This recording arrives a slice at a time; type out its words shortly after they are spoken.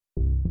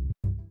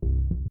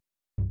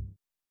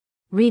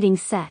Reading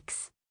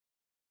sex.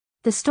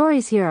 The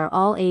stories here are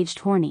all aged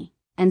horny,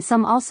 and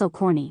some also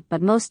corny,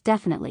 but most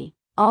definitely,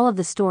 all of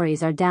the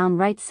stories are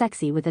downright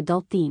sexy with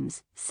adult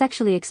themes,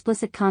 sexually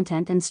explicit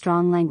content and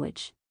strong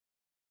language.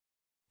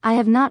 I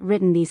have not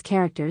written these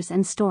characters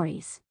and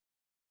stories.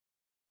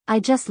 I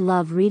just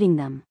love reading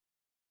them.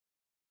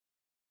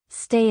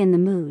 Stay in the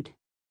mood.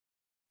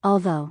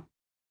 Although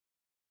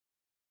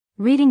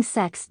reading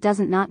sex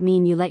doesn't not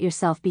mean you let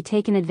yourself be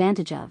taken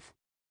advantage of.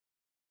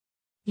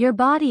 Your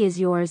body is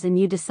yours and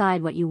you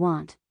decide what you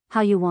want,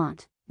 how you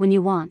want, when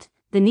you want.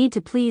 The need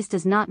to please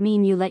does not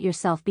mean you let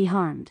yourself be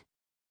harmed.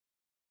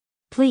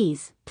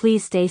 Please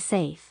stay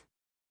safe.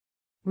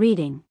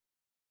 Reading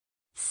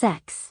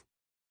sex.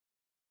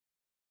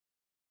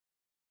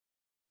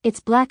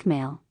 It's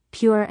Blackmail,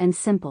 pure and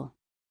simple.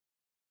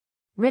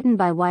 Written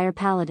by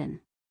wirepaladin.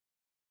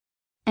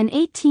 An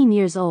 18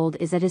 years old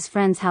is at his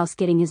friend's house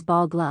getting his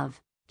ball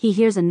glove. He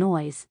hears a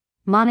noise.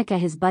 Monica,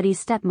 his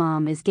buddy's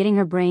stepmom, is getting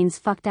her brains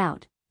fucked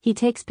out. He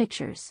takes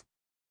pictures.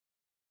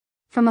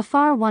 From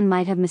afar one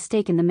might have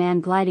mistaken the man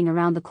gliding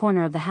around the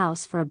corner of the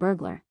house for a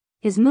burglar.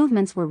 His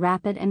movements were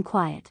rapid and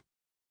quiet.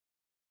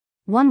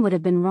 One would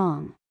have been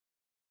wrong.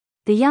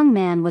 The young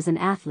man was an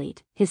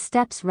athlete, his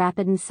steps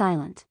rapid and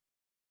silent.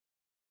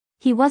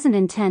 He wasn't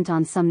intent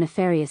on some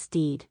nefarious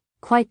deed,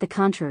 quite the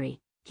contrary,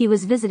 he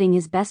was visiting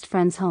his best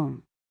friend's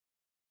home.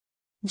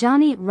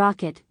 Johnny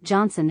 "Rocket"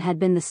 Johnson had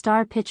been the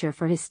star pitcher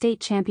for his state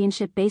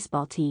championship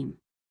baseball team.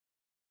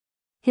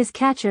 His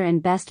catcher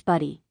and best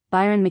buddy,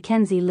 Byron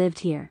McKenzie, lived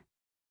here.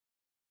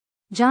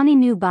 Johnny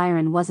knew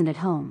Byron wasn't at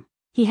home.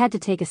 He had to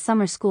take a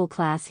summer school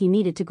class he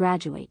needed to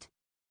graduate.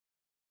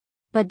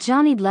 But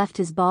Johnny'd left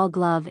his ball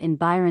glove in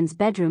Byron's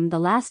bedroom the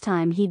last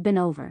time he'd been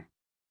over.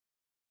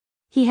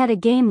 He had a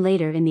game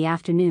later in the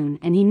afternoon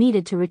and he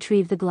needed to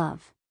retrieve the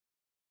glove.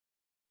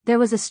 There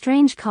was a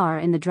strange car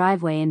in the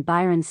driveway and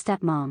Byron's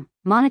stepmom,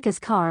 Monica's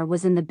car,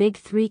 was in the big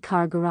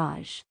 3-car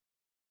garage.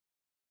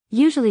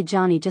 Usually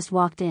Johnny just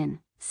walked in,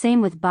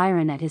 same with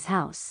Byron at his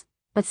house,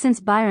 but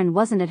since Byron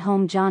wasn't at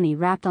home Johnny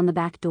rapped on the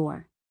back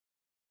door.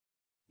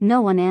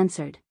 No one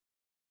answered.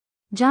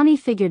 Johnny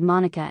figured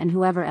Monica and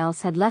whoever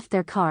else had left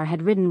their car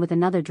had ridden with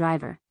another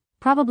driver,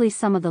 probably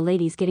some of the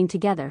ladies getting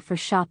together for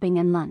shopping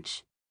and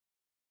lunch.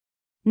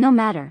 No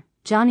matter,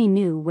 Johnny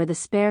knew where the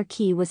spare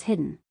key was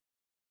hidden.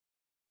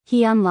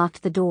 He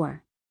unlocked the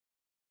door.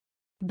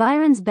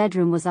 Byron's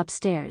bedroom was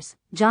upstairs.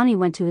 Johnny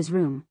went to his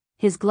room.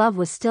 His glove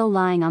was still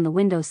lying on the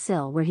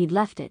windowsill where he'd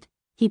left it.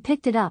 He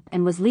picked it up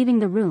and was leaving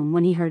the room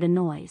when he heard a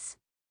noise.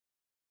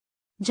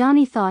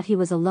 Johnny thought he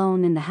was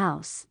alone in the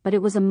house, but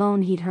it was a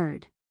moan he'd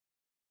heard.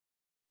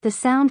 The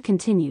sound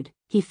continued.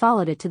 He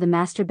followed it to the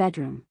master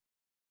bedroom.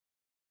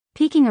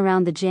 Peeking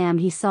around the jamb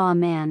he saw a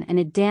man, and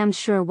it damned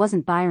sure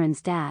wasn't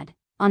Byron's dad,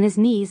 on his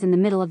knees in the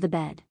middle of the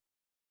bed.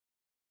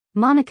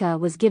 Monica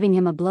was giving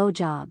him a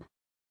blowjob.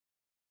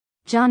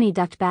 Johnny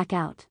ducked back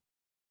out.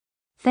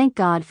 Thank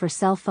God for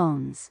cell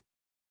phones.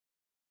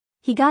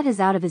 He got his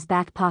out of his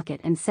back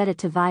pocket and set it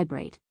to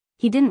vibrate.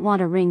 He didn't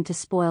want a ring to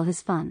spoil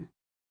his fun.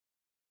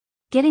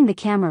 Getting the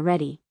camera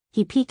ready,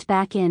 he peeked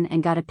back in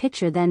and got a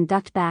picture, then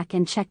ducked back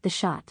and checked the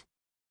shot.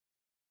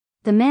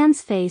 The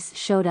man's face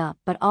showed up,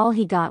 but all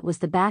he got was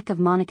the back of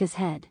Monica's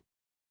head.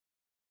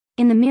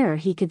 In the mirror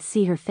he could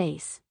see her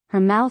face, her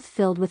mouth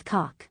filled with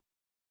cock.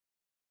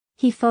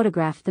 He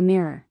photographed the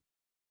mirror.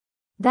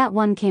 That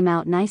one came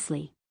out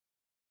nicely.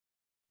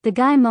 The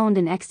guy moaned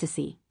in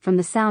ecstasy. From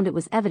the sound it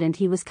was evident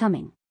he was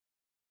coming.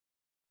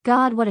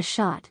 God, what a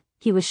shot!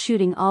 He was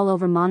shooting all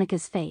over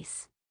Monica's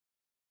face.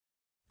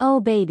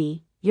 Oh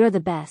baby, you're the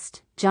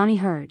best, Johnny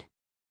heard.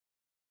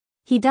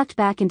 He ducked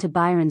back into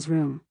Byron's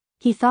room.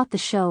 He thought the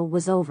show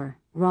was over.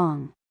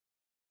 Wrong.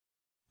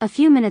 A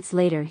few minutes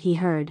later he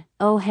heard,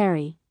 oh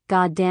Harry,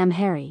 goddamn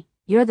Harry,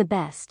 you're the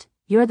best,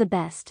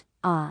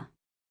 ah.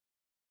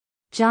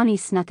 Johnny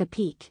snuck a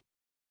peek.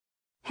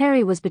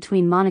 Harry was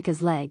between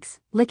Monica's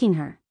legs, licking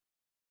her.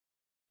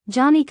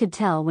 Johnny could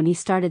tell when he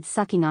started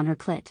sucking on her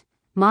clit.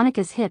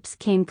 Monica's hips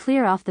came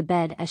clear off the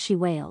bed as she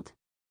wailed.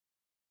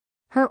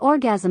 Her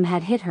orgasm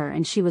had hit her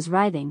and she was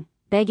writhing,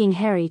 begging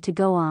Harry to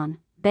go on,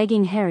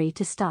 begging Harry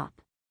to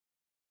stop.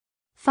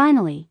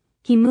 Finally,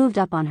 he moved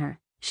up on her.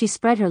 She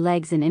spread her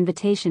legs in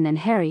invitation and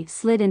Harry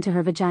slid into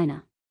her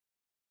vagina.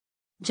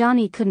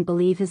 Johnny couldn't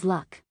believe his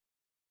luck.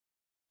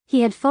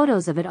 He had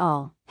photos of it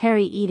all,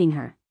 Harry eating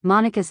her,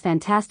 Monica's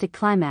fantastic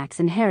climax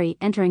and Harry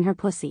entering her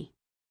pussy.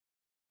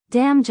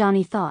 Damn,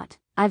 Johnny thought,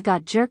 I've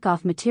got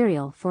jerk-off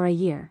material for a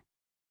year.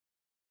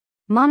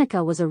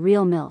 Monica was a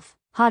real MILF,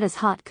 hot as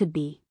hot could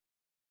be.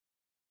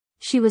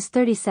 She was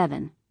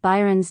 37,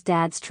 Byron's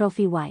dad's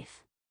trophy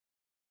wife.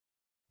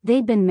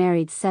 They'd been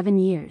married 7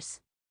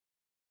 years.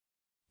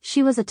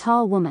 She was a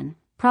tall woman,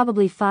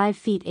 probably 5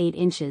 feet 8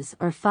 inches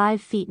or 5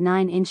 feet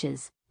 9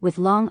 inches, with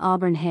long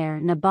auburn hair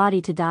and a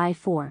body to die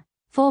for,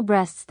 full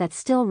breasts that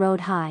still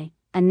rode high,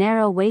 a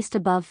narrow waist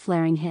above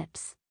flaring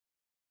hips.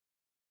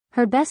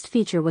 Her best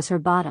feature was her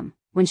bottom.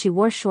 When she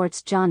wore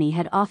shorts Johnny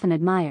had often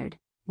admired,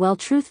 well,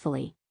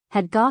 truthfully,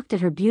 had gawked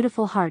at her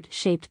beautiful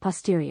heart-shaped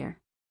posterior.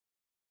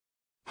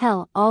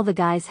 Hell, all the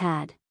guys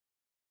had.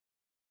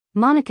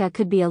 Monica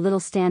could be a little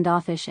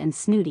standoffish and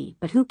snooty,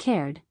 but who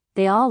cared?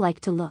 They all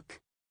liked to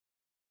look.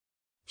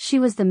 She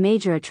was the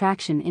major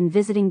attraction in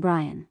visiting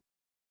Brian.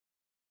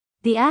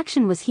 The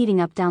action was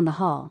heating up down the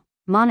hall.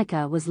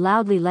 Monica was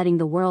loudly letting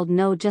the world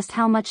know just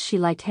how much she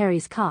liked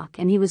Harry's cock,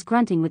 and he was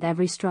grunting with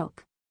every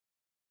stroke.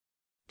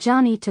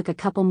 Johnny took a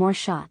couple more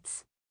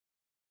shots.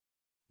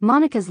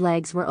 Monica's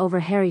legs were over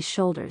Harry's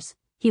shoulders.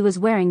 He was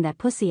wearing that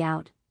pussy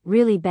out,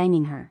 really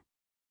banging her.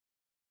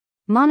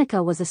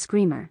 Monica was a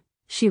screamer.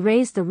 She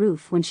raised the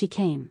roof when she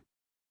came.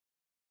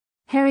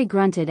 Harry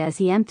grunted as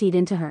he emptied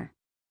into her.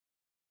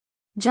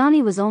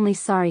 Johnny was only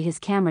sorry his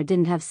camera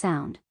didn't have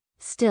sound.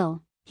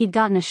 Still, he'd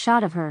gotten a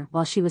shot of her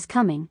while she was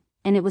coming,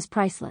 and it was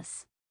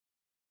priceless.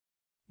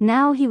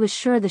 Now he was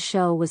sure the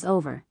show was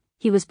over.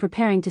 He was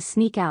preparing to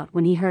sneak out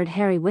when he heard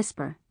Harry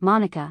whisper,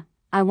 "Monica,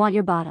 I want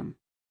your bottom."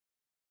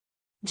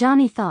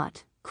 Johnny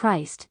thought,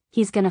 Christ,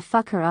 he's gonna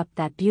fuck her up,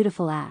 that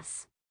beautiful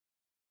ass.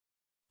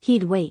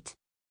 He'd wait.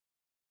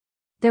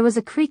 There was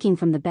a creaking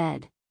from the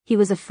bed. He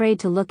was afraid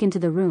to look into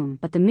the room,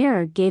 but the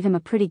mirror gave him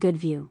a pretty good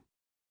view.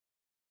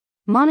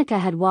 Monica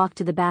had walked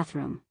to the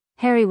bathroom.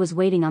 Harry was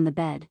waiting on the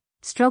bed,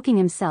 stroking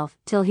himself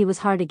till he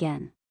was hard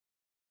again.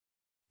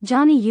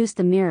 Johnny used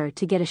the mirror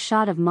to get a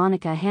shot of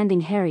Monica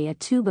handing Harry a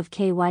tube of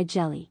KY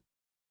jelly.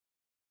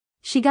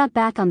 She got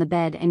back on the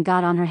bed and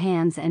got on her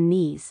hands and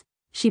knees.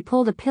 She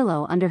pulled a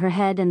pillow under her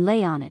head and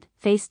lay on it,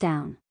 face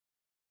down.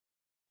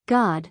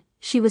 God,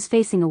 she was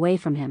facing away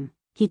from him.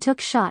 He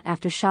took shot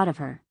after shot of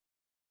her.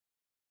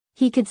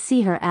 He could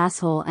see her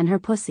asshole and her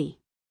pussy.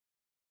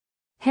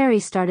 Harry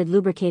started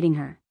lubricating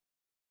her.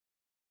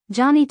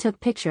 Johnny took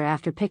picture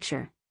after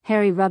picture,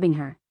 Harry rubbing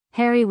her,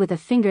 Harry with a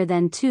finger,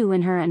 then two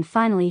in her, and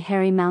finally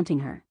Harry mounting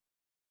her.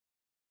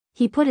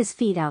 He put his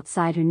feet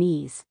outside her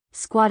knees,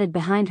 squatted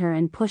behind her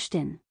and pushed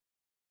in.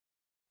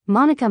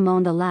 Monica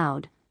moaned a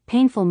loud,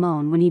 painful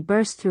moan when he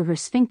burst through her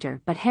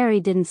sphincter, but Harry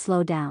didn't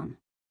slow down.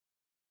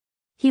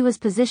 He was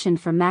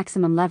positioned for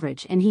maximum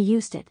leverage and he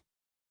used it.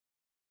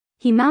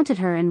 He mounted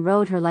her and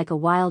rode her like a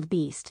wild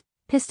beast,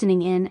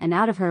 pistoning in and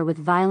out of her with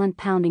violent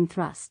pounding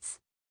thrusts.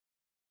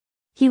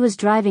 He was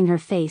driving her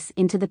face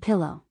into the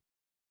pillow.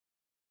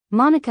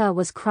 Monica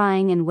was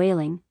crying and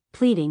wailing,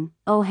 pleading,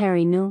 "Oh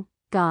Harry, no,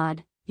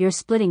 God, you're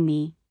splitting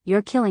me,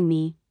 you're killing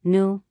me,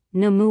 no,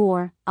 no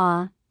more,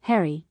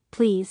 Harry,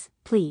 please,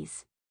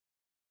 please."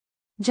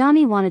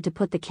 Johnny wanted to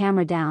put the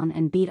camera down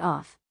and beat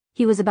off.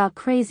 He was about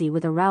crazy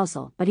with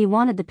arousal, but he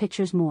wanted the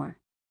pictures more.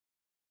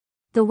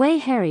 The way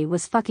Harry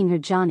was fucking her,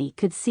 Johnny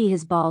could see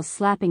his balls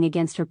slapping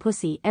against her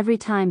pussy every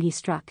time he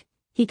struck.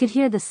 He could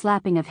hear the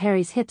slapping of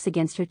Harry's hips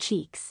against her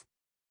cheeks.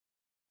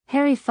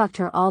 Harry fucked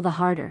her all the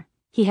harder.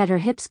 He had her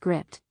hips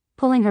gripped,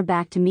 pulling her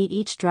back to meet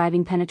each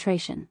driving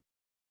penetration.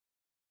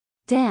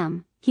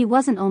 Damn, he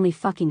wasn't only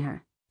fucking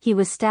her, he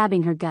was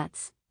stabbing her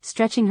guts,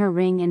 stretching her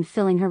ring and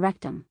filling her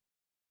rectum.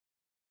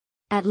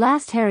 At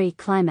last Harry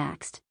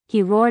climaxed.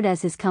 He roared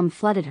as his cum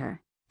flooded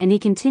her, and he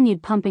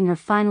continued pumping her,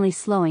 finally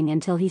slowing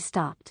until he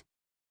stopped.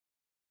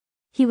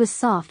 He was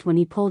soft when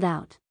he pulled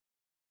out.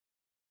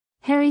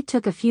 Harry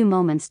took a few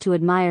moments to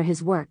admire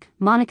his work.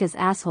 Monica's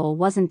asshole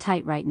wasn't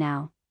tight right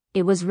now.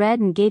 It was red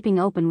and gaping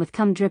open with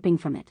cum dripping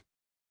from it.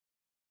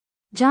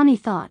 Johnny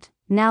thought,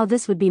 now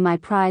this would be my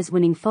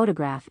prize-winning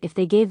photograph if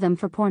they gave them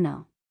for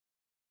porno.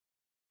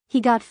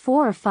 He got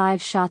 4 or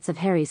 5 shots of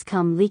Harry's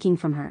cum leaking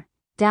from her,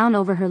 down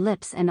over her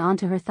lips and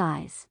onto her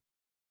thighs.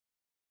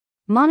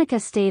 Monica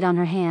stayed on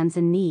her hands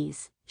and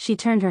knees. She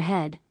turned her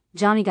head.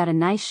 Johnny got a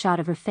nice shot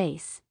of her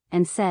face,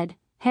 and said,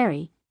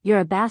 "Harry, you're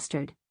a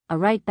bastard, a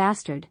right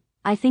bastard.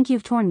 I think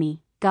you've torn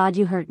me. God,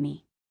 you hurt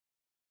me."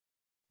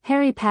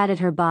 Harry patted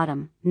her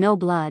bottom. "No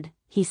blood,"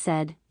 he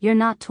said,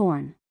 "you're not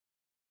torn."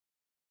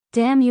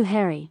 "Damn you,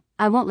 Harry,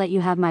 I won't let you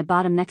have my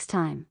bottom next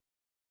time."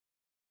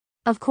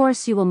 "Of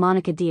course you will,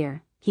 Monica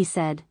dear," he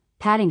said,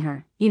 patting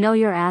her, "you know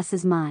your ass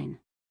is mine."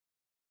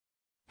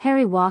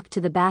 Harry walked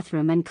to the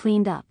bathroom and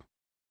cleaned up.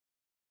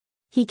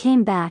 He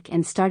came back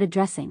and started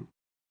dressing.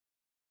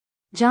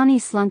 Johnny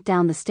slunk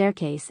down the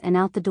staircase and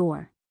out the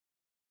door.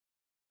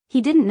 He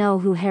didn't know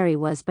who Harry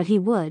was, but he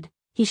would.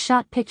 He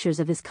shot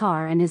pictures of his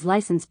car and his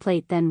license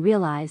plate, then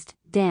realized,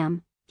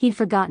 damn, he'd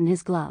forgotten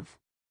his glove.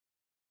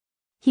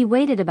 He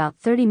waited about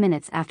 30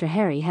 minutes after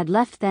Harry had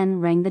left, then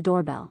rang the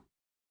doorbell.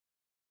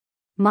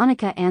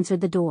 Monica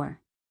answered the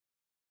door.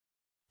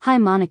 "Hi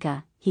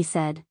Monica," he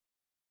said.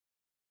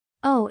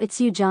 "Oh,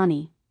 it's you,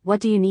 Johnny. What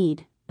do you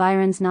need?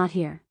 Byron's not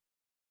here."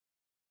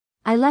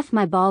 "I left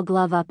my ball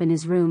glove up in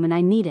his room and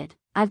I need it.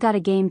 I've got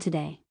a game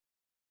today."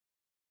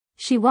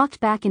 She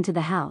walked back into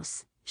the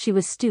house. She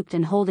was stooped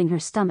and holding her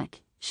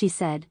stomach. She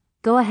said,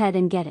 "Go ahead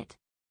and get it."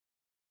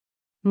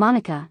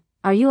 "Monica,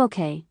 are you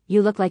okay?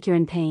 You look like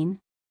you're in pain."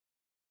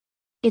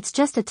 "It's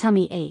just a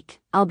tummy ache,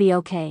 I'll be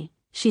okay,"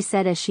 she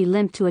said as she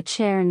limped to a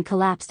chair and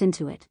collapsed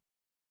into it.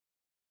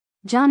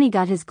 Johnny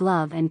got his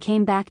glove and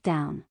came back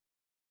down.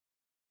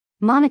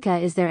 "Monica,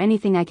 is there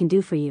anything I can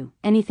do for you?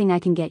 Anything I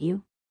can get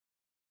you?"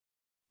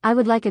 "I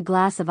would like a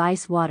glass of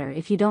ice water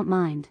if you don't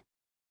mind."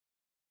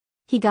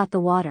 He got the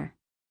water.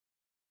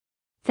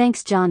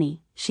 Thanks,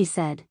 Johnny, she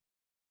said.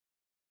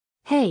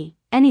 Hey,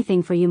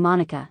 anything for you,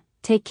 Monica,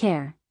 take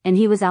care, and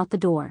he was out the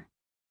door.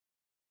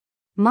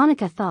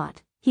 Monica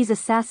thought, he's a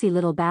sassy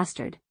little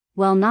bastard.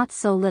 Well, not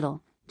so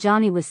little.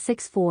 Johnny was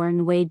 6'4"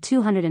 and weighed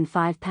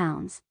 205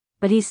 pounds.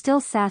 But he's still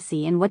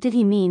sassy, and what did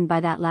he mean by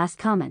that last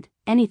comment,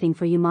 anything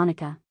for you,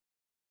 Monica?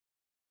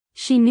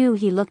 She knew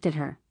he looked at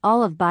her,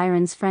 all of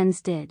Byron's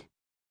friends did.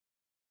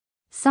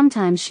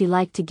 Sometimes she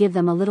liked to give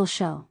them a little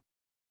show.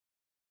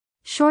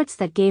 Shorts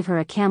that gave her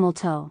a camel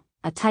toe,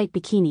 a tight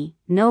bikini,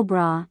 no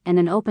bra, and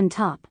an open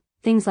top,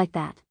 things like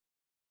that.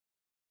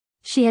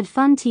 She had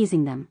fun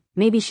teasing them,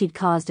 maybe she'd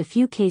caused a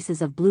few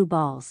cases of blue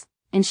balls,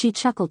 and she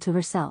chuckled to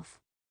herself.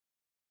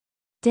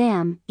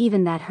 Damn,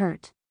 even that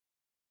hurt.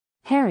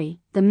 Harry,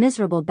 the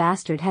miserable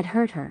bastard, had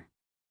hurt her.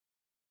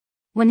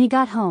 When he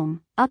got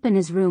home, up in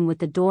his room with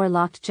the door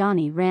locked,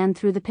 Johnny ran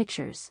through the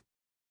pictures.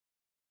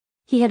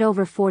 He had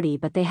over 40,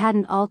 but they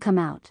hadn't all come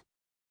out.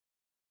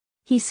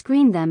 He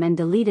screened them and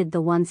deleted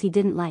the ones he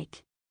didn't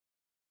like.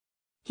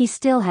 He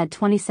still had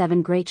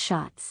 27 great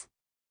shots.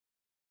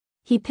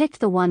 He picked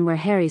the one where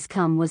Harry's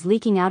cum was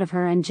leaking out of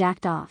her and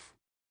jacked off.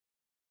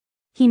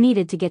 He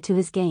needed to get to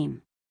his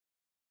game.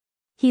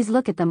 He'd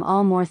look at them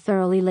all more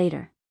thoroughly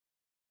later.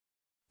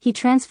 He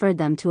transferred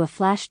them to a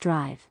flash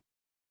drive.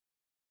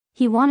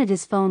 He wanted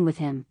his phone with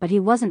him, but he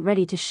wasn't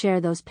ready to share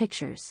those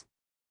pictures.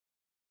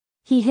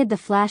 He hid the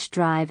flash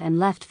drive and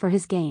left for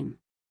his game.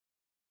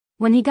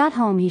 When he got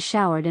home, he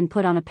showered and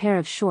put on a pair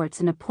of shorts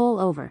and a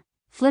pull-over,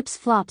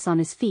 flips-flops on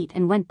his feet,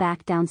 and went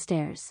back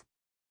downstairs.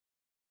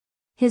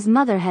 His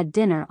mother had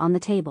dinner on the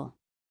table.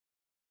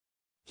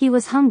 He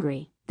was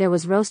hungry. There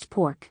was roast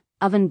pork,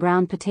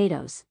 oven-browned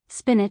potatoes,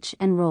 spinach,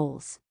 and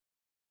rolls.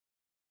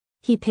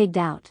 He pigged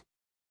out.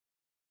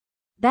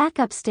 Back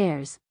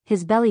upstairs,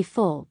 his belly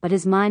full but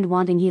his mind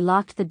wanting, he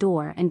locked the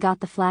door and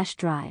got the flash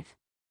drive.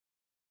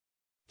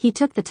 He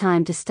took the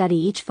time to study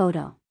each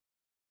photo.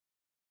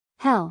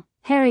 Hell,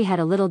 Harry had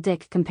a little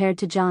dick compared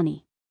to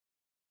Johnny.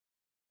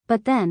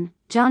 But then,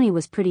 Johnny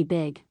was pretty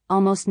big,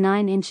 almost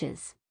 9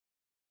 inches.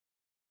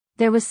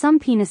 There was some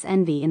penis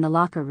envy in the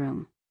locker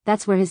room.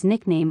 That's where his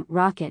nickname,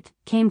 Rocket,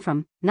 came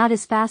from, not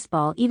his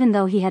fastball, even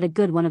though he had a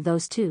good one of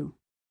those too.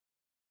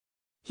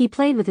 He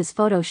played with his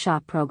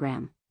Photoshop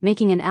program,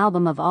 making an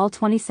album of all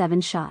 27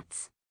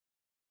 shots.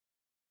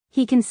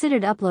 He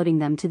considered uploading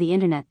them to the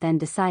internet, then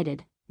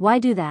decided, why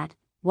do that,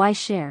 why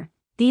share?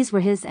 These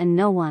were his and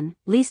no one,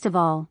 least of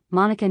all,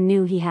 Monica,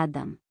 knew he had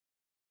them.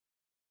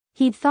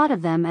 He'd thought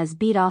of them as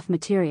beat-off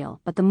material,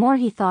 but the more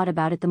he thought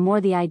about it, the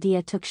more the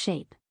idea took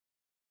shape.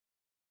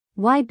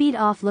 Why beat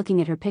off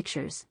looking at her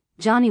pictures?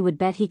 Johnny would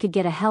bet he could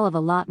get a hell of a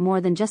lot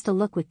more than just a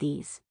look with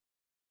these.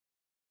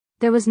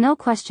 There was no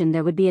question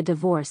there would be a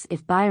divorce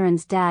if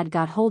Byron's dad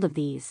got hold of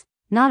these.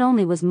 Not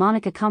only was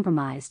Monica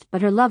compromised,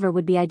 but her lover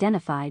would be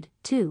identified,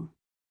 too.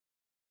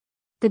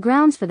 The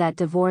grounds for that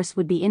divorce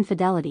would be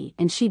infidelity,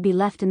 and she'd be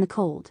left in the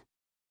cold.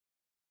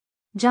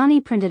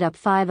 Johnny printed up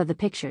 5 of the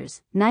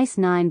pictures, nice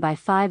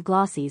 9x5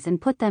 glossies,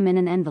 and put them in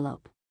an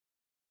envelope.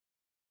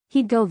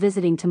 He'd go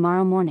visiting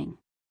tomorrow morning.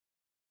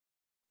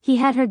 He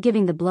had her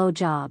giving the blow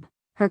job,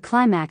 her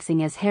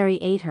climaxing as Harry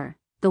ate her,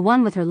 the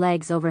one with her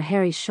legs over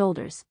Harry's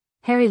shoulders,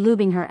 Harry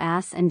lubing her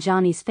ass, and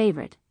Johnny's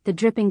favorite, the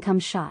dripping cum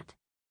shot.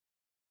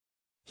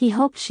 He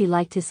hoped she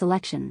liked his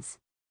selections.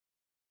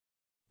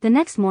 The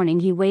next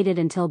morning he waited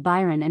until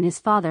Byron and his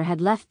father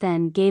had left,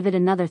 then gave it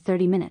another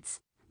 30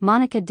 minutes.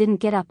 Monica didn't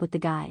get up with the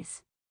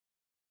guys.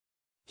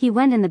 He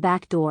went in the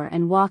back door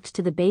and walked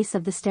to the base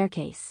of the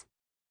staircase.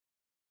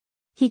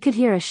 He could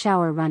hear a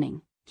shower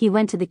running. He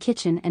went to the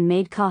kitchen and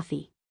made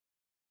coffee.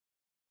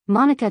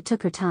 Monica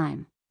took her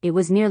time. It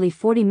was nearly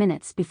 40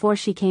 minutes before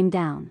she came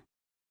down.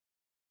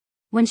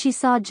 When she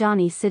saw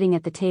Johnny sitting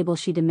at the table,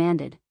 she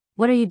demanded,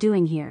 "What are you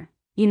doing here?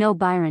 You know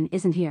Byron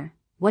isn't here.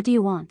 What do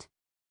you want?"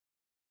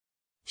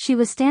 She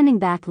was standing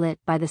backlit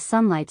by the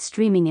sunlight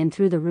streaming in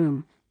through the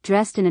room,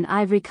 dressed in an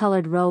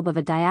ivory-colored robe of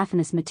a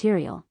diaphanous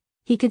material.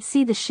 He could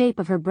see the shape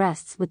of her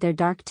breasts with their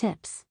dark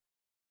tips.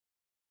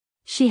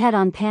 She had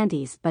on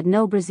panties but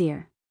no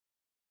brassiere.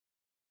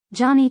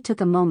 Johnny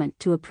took a moment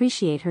to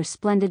appreciate her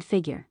splendid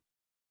figure.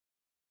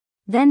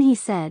 Then he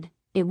said,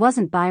 "It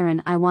wasn't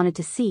Byron I wanted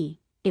to see,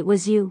 it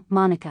was you,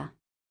 Monica."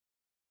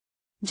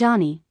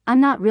 "Johnny,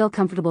 I'm not real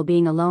comfortable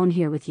being alone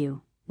here with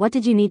you. What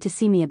did you need to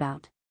see me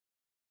about?"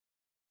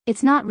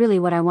 "It's not really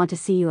what I want to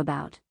see you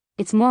about,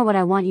 it's more what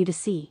I want you to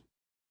see."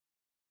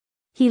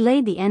 He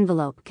laid the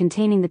envelope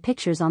containing the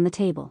pictures on the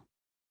table.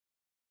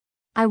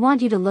 "I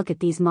want you to look at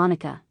these,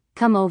 Monica,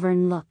 come over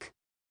and look."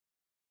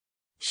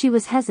 She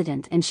was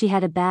hesitant and she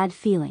had a bad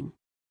feeling.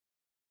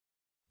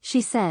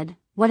 She said,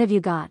 "What have you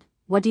got?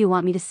 What do you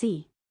want me to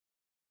see?"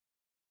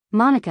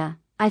 "Monica,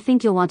 I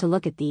think you'll want to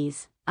look at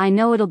these, I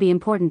know it'll be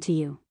important to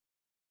you."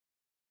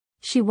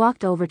 She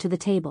walked over to the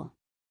table.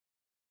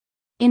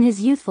 In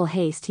his youthful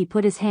haste he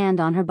put his hand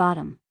on her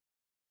bottom.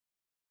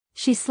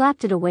 She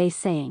slapped it away,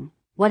 saying,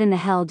 "What in the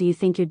hell do you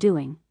think you're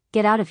doing?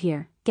 Get out of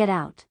here, get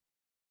out."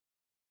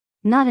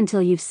 "Not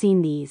until you've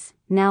seen these,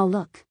 now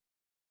look."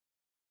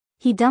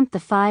 He dumped the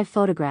 5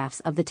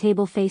 photographs of the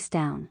table face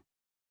down.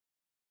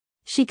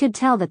 She could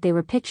tell that they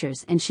were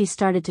pictures and she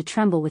started to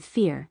tremble with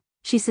fear.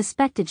 She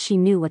suspected she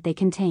knew what they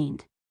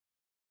contained.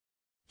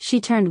 She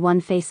turned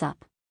one face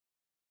up.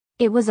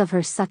 It was of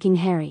her sucking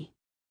Harry.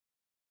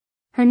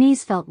 Her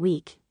knees felt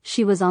weak,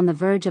 she was on the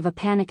verge of a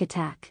panic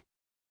attack.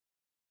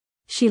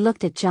 She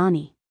looked at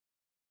Johnny.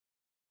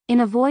 In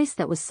a voice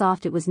that was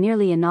soft, it was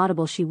nearly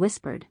inaudible, she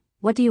whispered,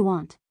 "What do you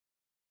want?"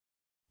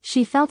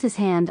 She felt his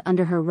hand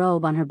under her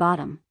robe on her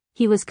bottom.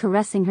 He was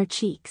caressing her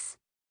cheeks.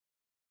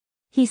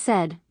 He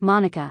said,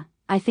 "Monica,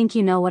 I think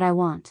you know what I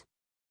want."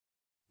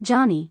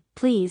 "Johnny,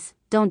 please,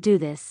 don't do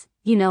this,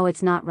 you know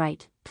it's not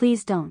right,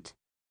 please don't."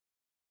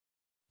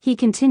 He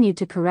continued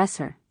to caress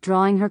her,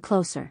 drawing her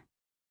closer.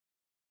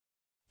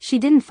 She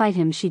didn't fight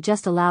him, she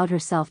just allowed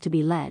herself to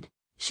be led.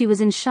 She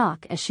was in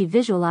shock as she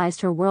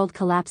visualized her world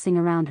collapsing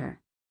around her.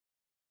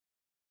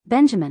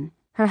 Benjamin,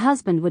 her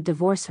husband, would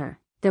divorce her,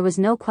 there was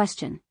no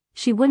question.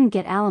 She wouldn't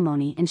get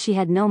alimony and she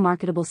had no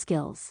marketable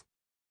skills.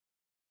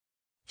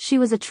 She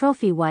was a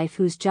trophy wife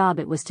whose job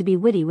it was to be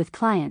witty with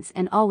clients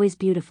and always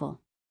beautiful.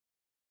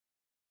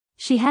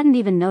 She hadn't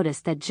even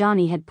noticed that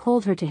Johnny had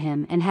pulled her to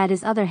him and had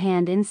his other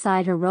hand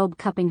inside her robe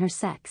cupping her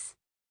sex.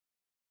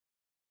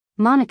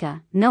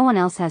 "Monica, no one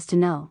else has to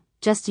know,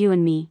 just you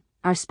and me,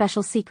 our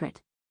special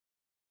secret."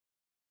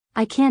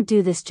 "I can't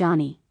do this,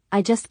 Johnny,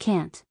 I just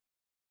can't."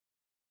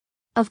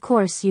 "Of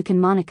course you can,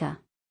 Monica.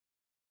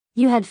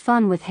 You had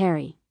fun with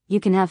Harry, you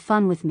can have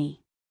fun with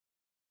me."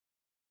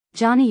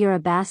 "Johnny, you're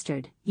a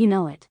bastard, you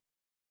know it."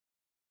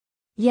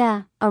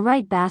 "Yeah, a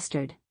right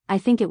bastard, I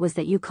think it was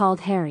that you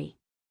called Harry."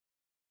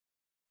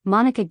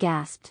 Monica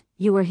gasped,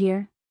 "You were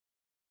here?"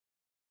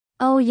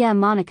 "Oh yeah,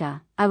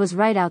 Monica, I was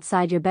right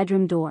outside your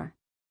bedroom door."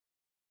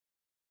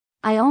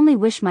 "I only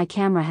wish my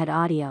camera had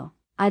audio,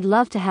 I'd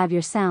love to have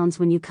your sounds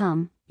when you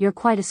come, you're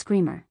quite a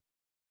screamer."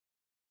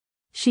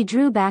 She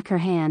drew back her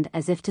hand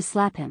as if to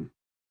slap him.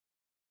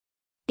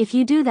 "If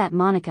you do that,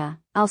 Monica,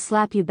 I'll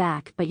slap you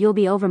back, but you'll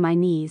be over my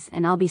knees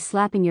and I'll be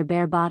slapping your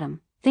bare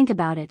bottom. Think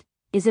about it,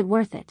 is it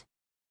worth it?"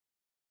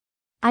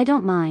 "I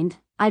don't mind,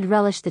 I'd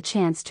relish the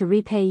chance to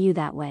repay you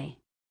that way."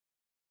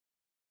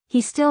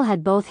 He still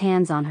had both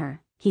hands on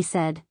her. He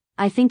said,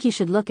 "I think you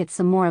should look at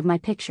some more of my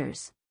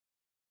pictures."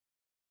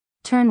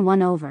 "Turn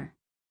one over."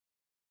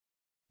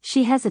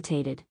 She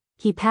hesitated.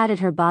 He patted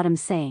her bottom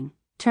saying,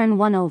 "Turn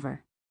one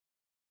over."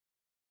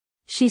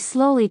 She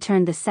slowly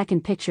turned the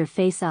second picture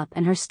face up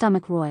and her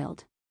stomach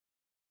roiled.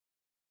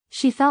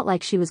 She felt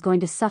like she was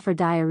going to suffer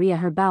diarrhea,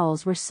 her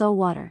bowels were so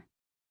water.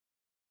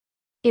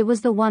 It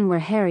was the one where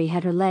Harry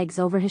had her legs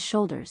over his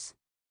shoulders.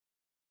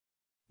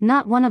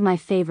 Not one of my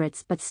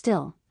favorites, but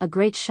still, a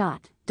great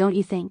shot, don't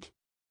you think?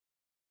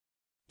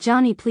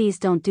 "Johnny, please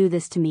don't do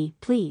this to me,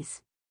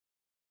 please."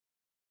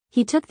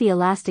 He took the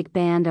elastic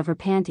band of her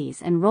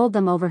panties and rolled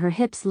them over her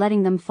hips,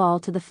 letting them fall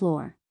to the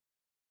floor.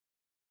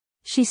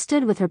 She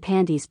stood with her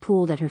panties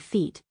pulled at her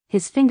feet,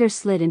 his fingers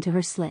slid into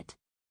her slit.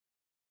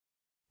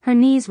 Her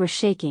knees were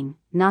shaking,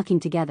 knocking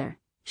together.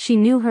 She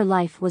knew her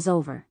life was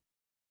over.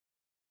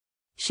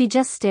 She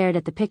just stared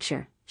at the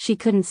picture, she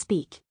couldn't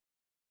speak.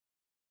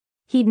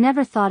 He'd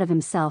never thought of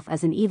himself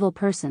as an evil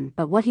person,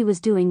 but what he was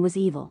doing was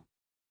evil.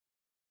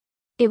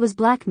 It was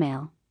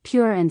blackmail,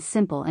 pure and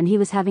simple, and he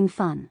was having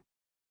fun.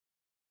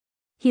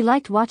 He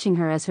liked watching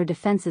her as her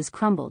defenses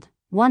crumbled,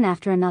 one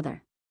after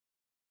another.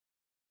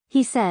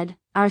 He said,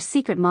 "Our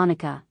secret,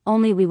 Monica,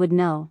 only we would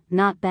know,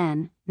 not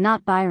Ben,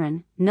 not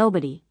Byron,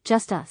 nobody,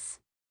 just us."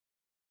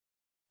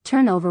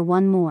 "Turn over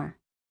one more."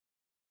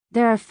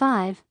 "There are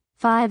 5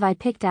 I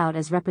picked out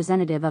as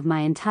representative of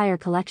my entire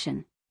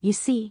collection, you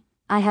see,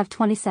 I have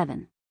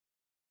 27.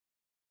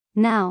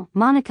 Now,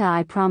 Monica,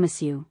 I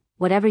promise you,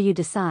 whatever you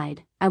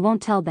decide, I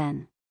won't tell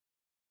Ben."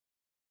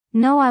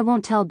 "No, I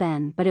won't tell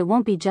Ben, but it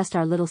won't be just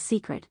our little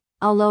secret,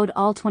 I'll load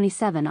all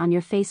 27 on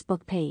your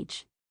Facebook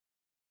page."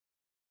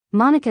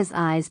 Monica's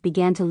eyes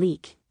began to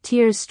leak,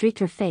 tears streaked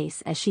her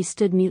face as she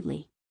stood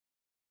mutely.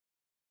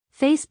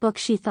 Facebook,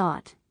 she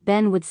thought,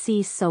 Ben would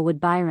cease, so would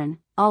Byron,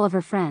 all of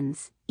her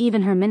friends,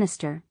 even her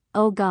minister.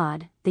 Oh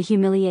God, the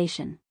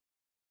humiliation.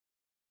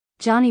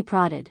 Johnny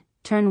prodded,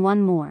 "Turn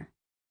one more."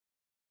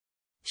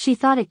 She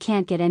thought, it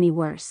can't get any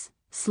worse.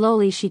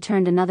 Slowly she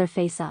turned another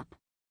face up.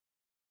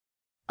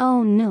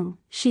 Oh no,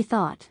 she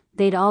thought,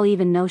 they'd all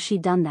even know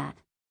she'd done that.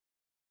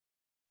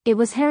 It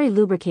was Harry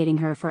lubricating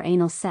her for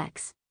anal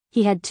sex.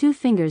 He had 2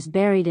 fingers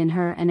buried in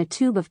her and a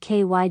tube of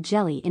KY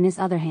jelly in his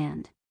other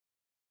hand.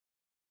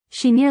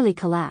 She nearly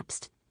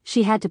collapsed.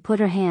 She had to put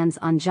her hands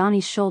on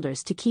Johnny's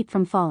shoulders to keep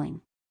from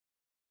falling.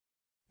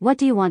 "What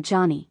do you want,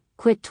 Johnny?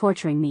 Quit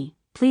torturing me,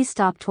 please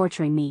stop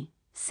torturing me,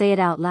 say it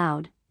out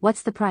loud,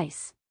 what's the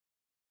price?"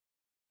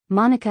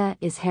 "Monica,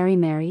 is Harry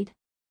married?"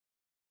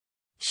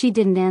 She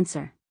didn't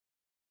answer.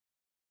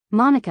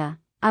 "Monica,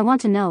 I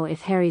want to know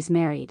if Harry's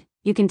married,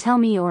 you can tell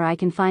me or I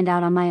can find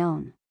out on my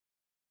own."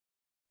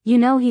 "You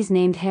know he's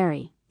named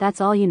Harry, that's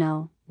all you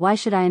know, why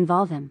should I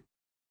involve him?"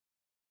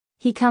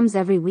 "He comes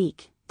every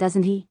week,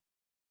 doesn't he?"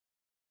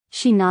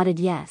 She nodded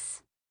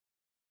yes.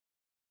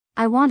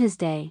 "I want his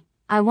day,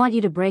 I want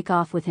you to break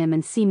off with him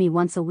and see me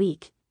once a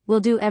week. We'll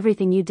do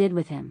everything you did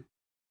with him.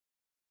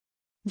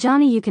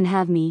 Johnny, you can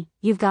have me,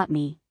 you've got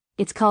me.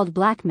 It's called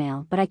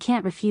blackmail, but I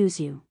can't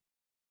refuse you.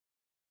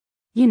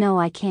 You know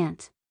I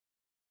can't.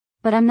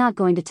 But I'm not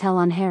going to tell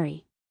on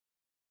Harry.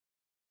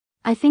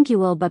 I think you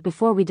will, but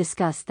before we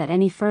discuss that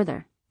any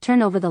further,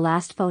 turn over the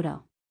last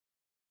photo.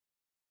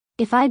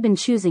 If I'd been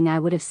choosing, I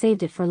would have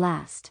saved it for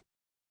last.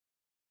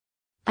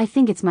 I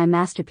think it's my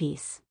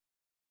masterpiece.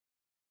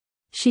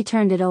 She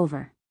turned it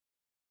over.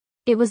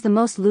 It was the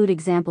most lewd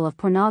example of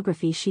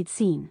pornography she'd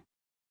seen.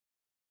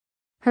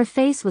 Her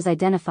face was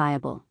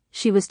identifiable.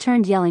 She was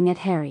turned yelling at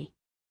Harry.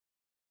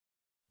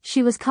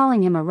 She was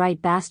calling him a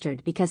right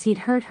bastard because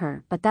he'd hurt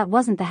her, but that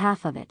wasn't the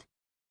half of it.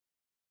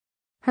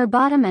 Her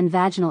bottom and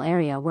vaginal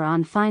area were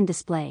on fine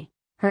display,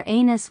 her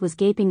anus was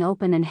gaping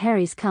open and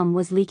Harry's cum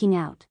was leaking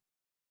out.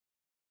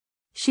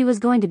 She was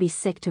going to be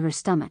sick to her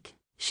stomach.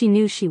 She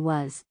knew she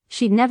was.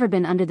 She'd never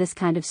been under this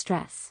kind of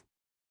stress.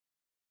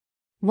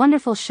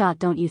 Wonderful shot,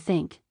 don't you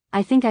think?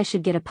 I think I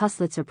should get a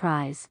Pulitzer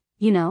Prize,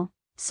 you know,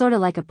 sorta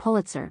like a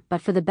Pulitzer, but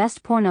for the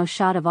best porno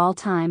shot of all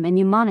time, and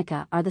you,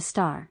 Monica, are the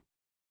star.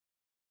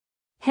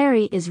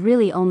 Harry is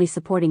really only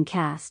supporting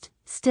cast,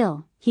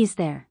 still, he's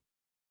there.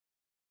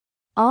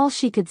 All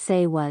she could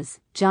say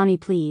was, Johnny,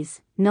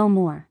 please, no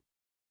more.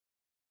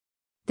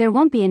 There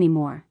won't be any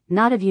more,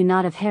 not of you,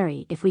 not of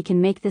Harry, if we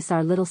can make this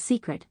our little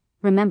secret,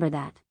 remember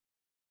that.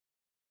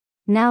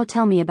 Now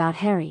tell me about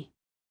Harry.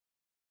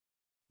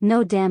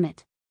 No, damn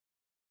it.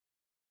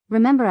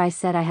 Remember I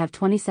said I have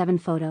 27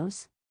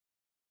 photos?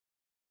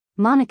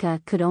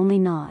 Monica could only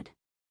nod.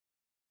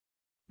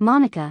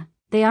 Monica,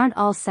 they aren't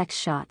all sex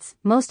shots,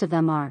 most of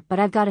them are, but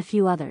I've got a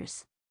few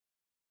others.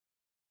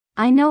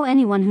 I know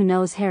anyone who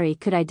knows Harry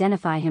could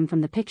identify him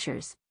from the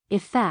pictures. In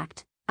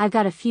fact, I've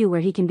got a few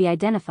where he can be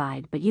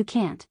identified, but you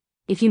can't.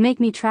 If you make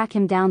me track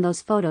him down,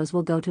 those photos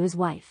will go to his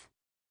wife.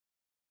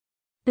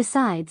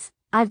 Besides,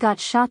 I've got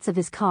shots of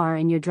his car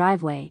in your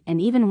driveway and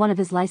even one of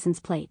his license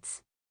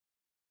plates.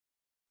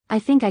 I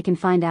think I can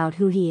find out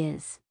who he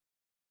is.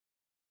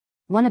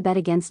 Wanna bet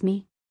against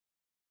me?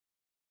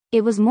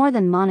 It was more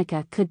than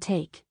Monica could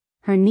take.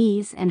 Her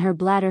knees and her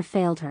bladder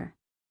failed her.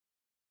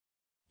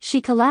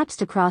 She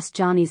collapsed across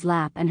Johnny's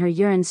lap and her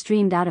urine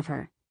streamed out of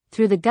her,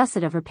 through the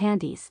gusset of her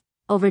panties,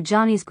 over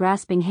Johnny's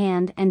grasping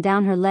hand and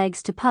down her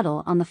legs to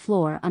puddle on the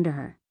floor under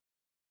her.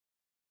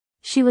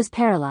 She was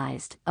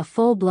paralyzed, a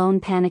full-blown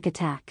panic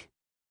attack.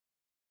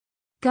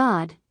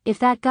 God, if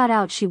that got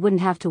out, she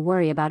wouldn't have to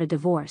worry about a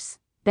divorce.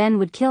 Ben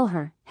would kill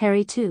her,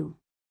 Harry too.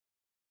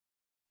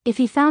 If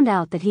he found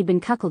out that he'd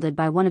been cuckolded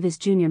by one of his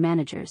junior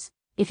managers,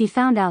 if he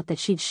found out that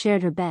she'd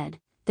shared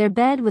their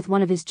bed with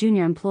one of his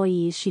junior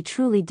employees, she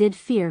truly did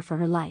fear for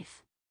her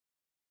life.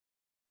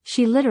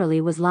 She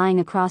literally was lying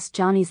across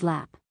Johnny's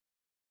lap.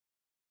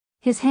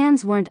 His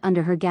hands weren't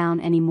under her gown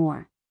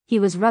anymore. He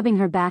was rubbing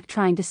her back,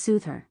 trying to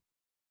soothe her.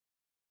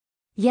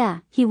 Yeah,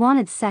 he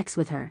wanted sex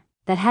with her,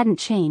 that hadn't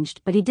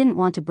changed, but he didn't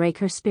want to break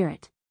her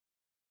spirit.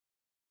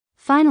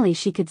 Finally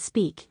she could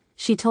speak.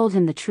 She told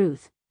him the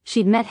truth.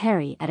 She'd met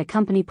Harry at a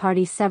company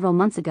party several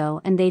months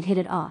ago and they'd hit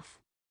it off.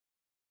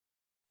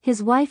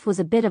 His wife was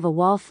a bit of a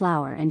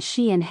wallflower and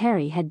she and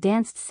Harry had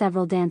danced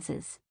several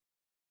dances.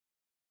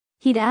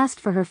 He'd asked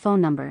for her phone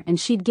number and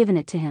she'd given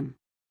it to him.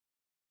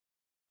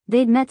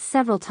 They'd met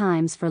several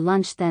times for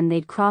lunch, then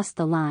they'd crossed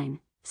the line,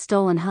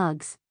 stolen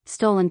hugs,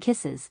 stolen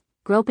kisses,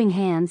 groping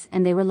hands,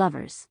 and they were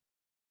lovers.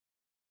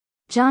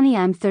 Johnny,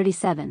 I'm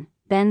 37,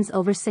 Ben's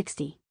over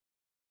 60.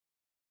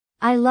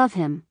 I love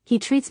him, he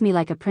treats me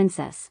like a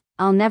princess,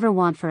 I'll never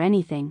want for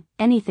anything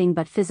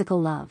but physical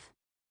love.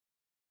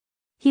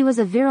 He was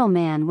a virile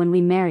man when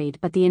we married,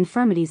 but the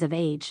infirmities of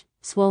age,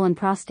 swollen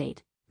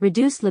prostate,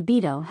 reduced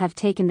libido have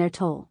taken their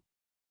toll.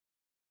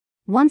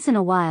 Once in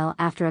a while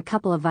after a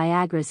couple of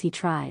Viagras he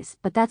tries,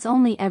 but that's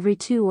only every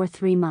 2 or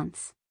 3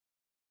 months.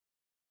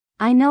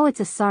 I know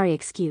it's a sorry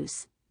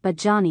excuse, but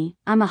Johnny,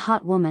 I'm a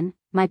hot woman,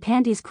 my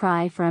panties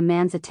cry for a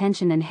man's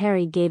attention and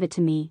Harry gave it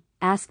to me.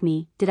 Ask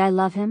me, did I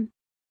love him?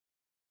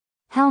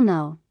 Hell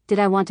no. Did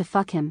I want to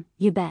fuck him?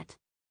 You bet.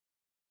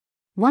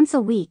 Once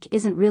a week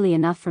isn't really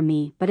enough for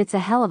me, but it's a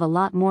hell of a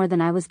lot more than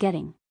I was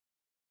getting.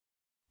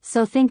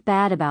 So think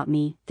bad about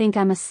me, think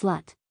I'm a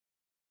slut.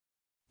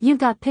 You've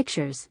got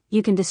pictures,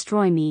 you can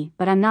destroy me,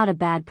 but I'm not a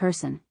bad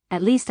person,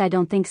 at least I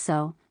don't think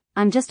so.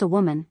 I'm just a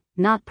woman,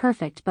 not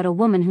perfect, but a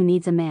woman who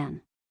needs a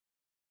man.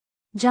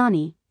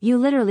 Johnny, you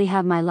literally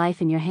have my life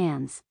in your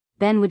hands.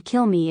 Ben would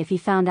kill me if he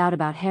found out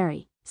about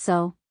Harry,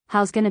 so,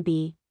 how's gonna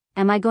be?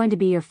 Am I going to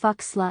be your fuck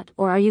slut,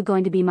 or are you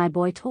going to be my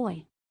boy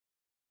toy?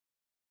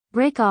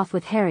 Break off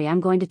with Harry, I'm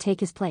going to take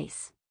his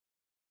place.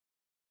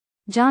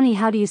 Johnny,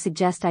 how do you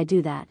suggest I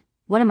do that?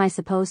 What am I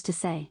supposed to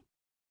say?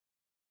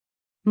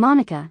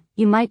 Monica,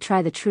 you might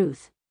try the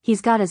truth.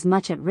 He's got as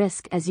much at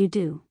risk as you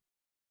do.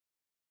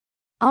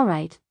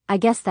 Alright, I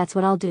guess that's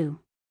what I'll do.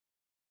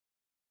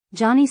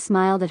 Johnny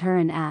smiled at her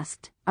and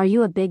asked, are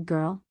you a big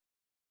girl?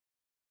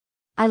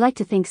 I like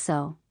to think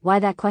so. Why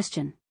that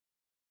question?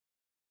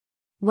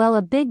 Well,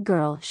 a big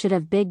girl should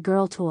have big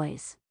girl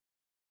toys.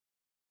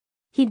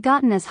 He'd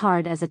gotten as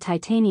hard as a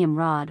titanium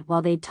rod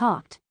while they'd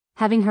talked.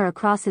 Having her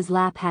across his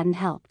lap hadn't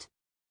helped.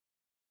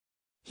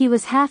 He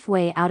was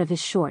halfway out of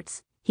his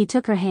shorts. He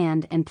took her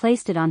hand and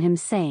placed it on him,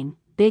 saying,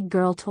 "Big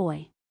girl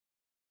toy."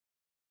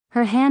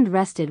 Her hand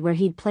rested where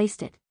he'd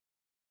placed it.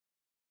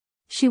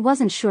 She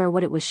wasn't sure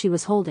what it was she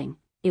was holding.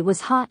 It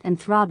was hot and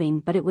throbbing,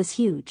 but it was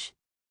huge.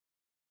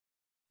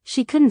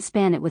 She couldn't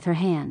span it with her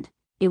hand.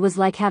 It was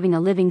like having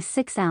a living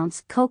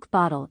 6-ounce Coke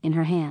bottle in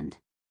her hand.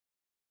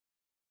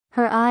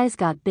 Her eyes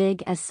got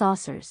big as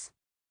saucers.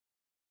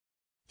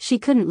 She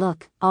couldn't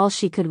look, all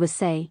she could was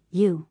say,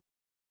 "You."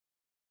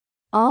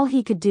 All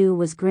he could do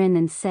was grin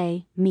and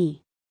say,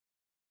 "Me."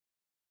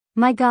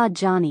 "My God,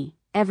 Johnny,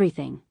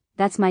 everything,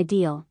 that's my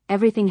deal,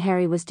 everything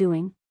Harry was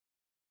doing."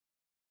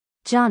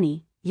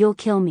 "Johnny, you'll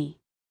kill me."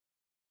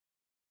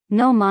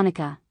 "No,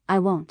 Monica, I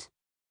won't.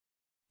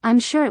 I'm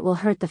sure it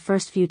will hurt the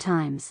first few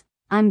times.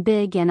 I'm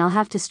big and I'll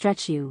have to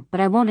stretch you,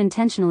 but I won't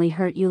intentionally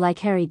hurt you like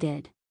Harry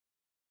did.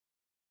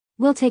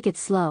 We'll take it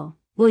slow,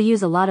 we'll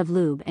use a lot of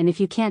lube, and if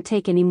you can't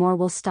take any more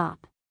we'll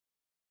stop."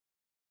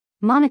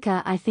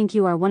 "Monica, I think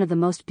you are one of the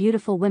most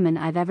beautiful women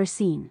I've ever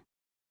seen.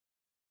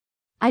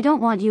 I don't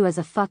want you as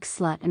a fuck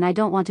slut, and I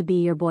don't want to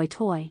be your boy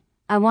toy,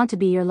 I want to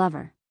be your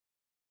lover.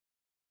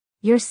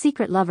 Your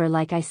secret lover,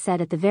 like I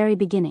said at the very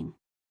beginning.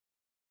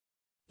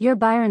 You're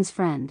Byron's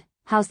friend,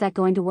 how's that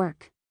going to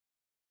work?"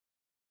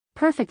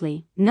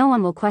 "Perfectly, no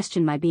one will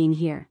question my being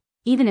here.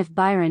 Even if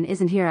Byron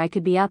isn't here, I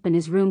could be up in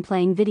his room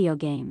playing video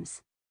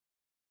games.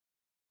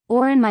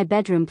 Or in my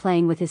bedroom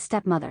playing with his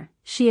stepmother,"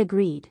 she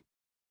agreed.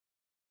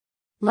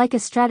 "Like a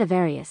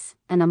Stradivarius,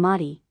 an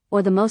Amati,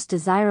 or the most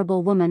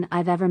desirable woman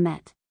I've ever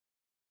met."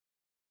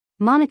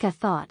 Monica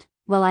thought,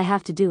 well, I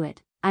have to do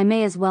it, I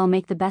may as well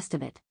make the best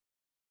of it.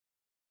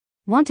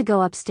 "Want to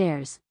go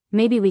upstairs?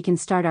 Maybe we can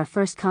start our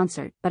first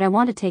concert, but I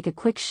want to take a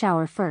quick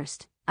shower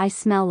first, I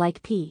smell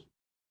like pee."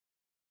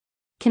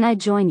 "Can I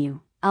join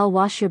you? I'll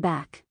wash your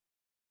back."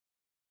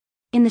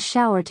 In the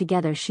shower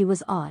together she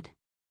was awed.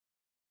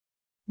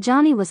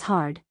 Johnny was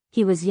hard,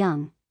 he was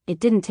young, it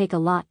didn't take a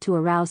lot to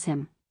arouse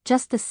him,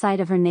 just the sight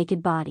of her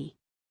naked body.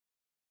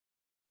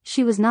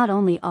 She was not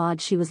only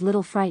awed, she was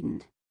little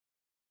frightened.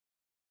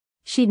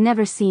 She'd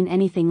never seen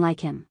anything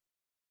like him.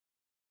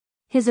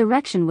 His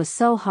erection was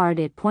so hard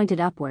it pointed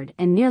upward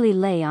and nearly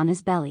lay on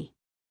his belly.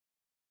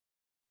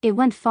 It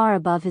went far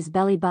above his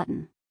belly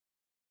button.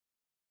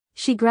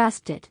 She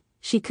grasped it,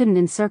 she couldn't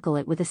encircle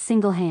it with a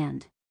single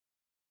hand.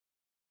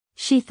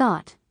 She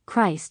thought,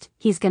 Christ,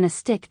 he's gonna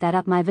stick that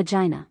up my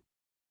vagina.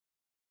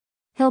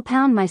 He'll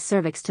pound my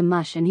cervix to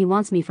mush, and he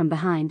wants me from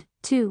behind,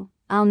 too.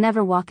 I'll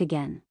never walk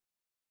again.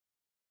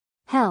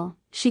 Hell,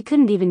 she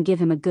couldn't even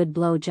give him a good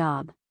blow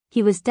job.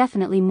 He was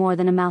definitely more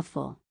than a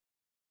mouthful.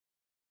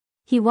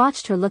 He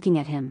watched her looking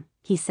at him.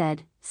 He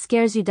said,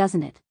 "Scares you,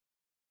 doesn't it?"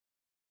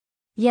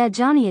 "Yeah,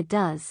 Johnny, it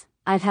does.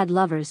 I've had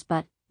lovers,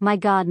 but, my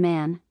God,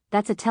 man,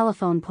 that's a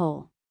telephone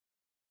pole.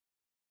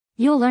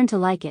 You'll learn to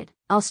like it.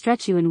 I'll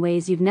stretch you in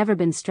ways you've never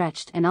been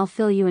stretched, and I'll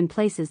fill you in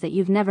places that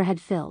you've never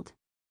had filled.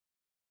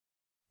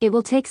 It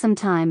will take some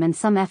time and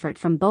some effort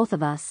from both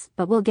of us,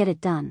 but we'll get it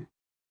done."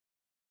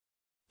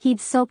 He'd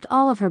soaped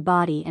all of her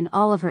body and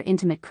all of her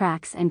intimate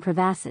cracks and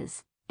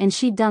crevasses, and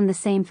she'd done the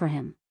same for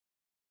him.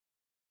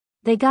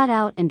 They got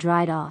out and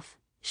dried off.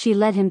 She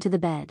led him to the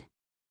bed.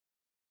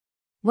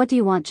 "What do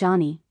you want,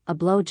 Johnny, a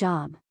blow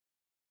job?"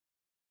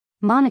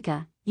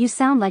 "Monica, you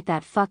sound like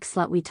that fuck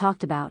slut we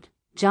talked about."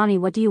 "Johnny,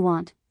 what do you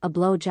want, a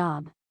blow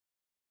job?"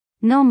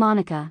 "No,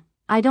 Monica,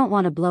 I don't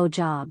want a blow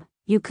job.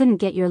 You couldn't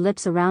get your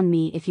lips around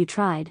me if you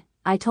tried,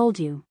 I told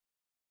you.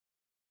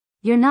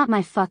 You're not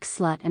my fuck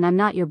slut and I'm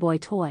not your boy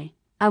toy.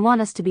 I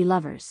want us to be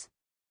lovers.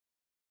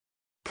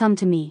 Come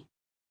to me."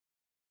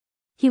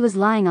 He was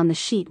lying on the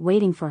sheet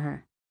waiting for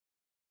her.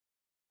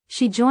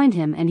 She joined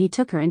him and he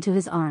took her into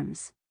his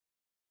arms.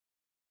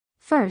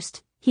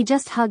 First, he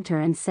just hugged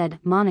her and said,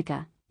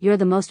 "Monica, you're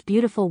the most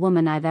beautiful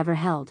woman I've ever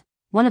held,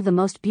 one of the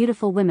most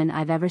beautiful women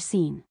I've ever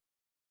seen.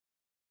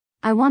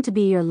 I want to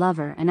be your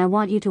lover and I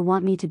want you to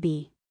want me to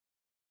be.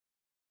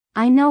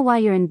 I know why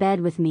you're in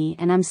bed with me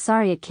and I'm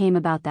sorry it came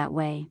about that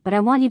way, but I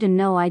want you to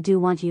know I do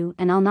want you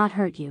and I'll not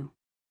hurt you."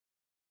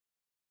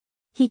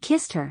 He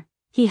kissed her,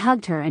 he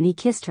hugged her and he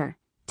kissed her,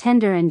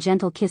 tender and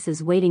gentle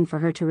kisses waiting for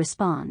her to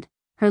respond.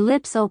 Her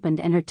lips opened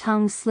and her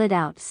tongue slid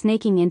out,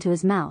 snaking into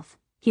his mouth.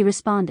 He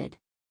responded.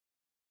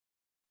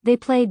 They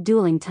played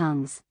dueling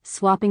tongues,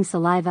 swapping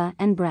saliva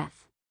and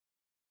breath.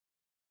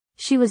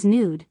 She was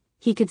nude,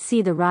 he could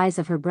see the rise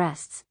of her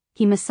breasts.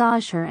 He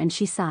massaged her and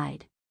she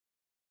sighed.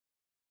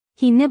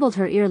 He nibbled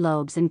her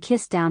earlobes and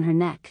kissed down her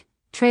neck,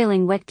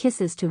 trailing wet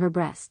kisses to her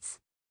breasts.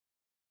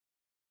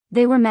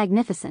 They were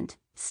magnificent,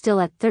 still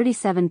at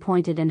 37,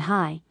 pointed and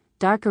high,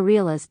 dark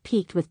areolas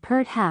peaked with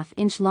pert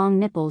half-inch long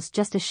nipples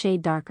just a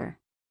shade darker.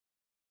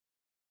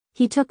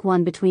 He took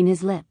one between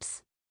his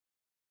lips.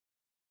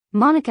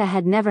 Monica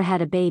had never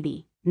had a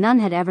baby, none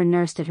had ever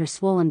nursed at her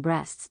swollen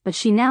breasts, but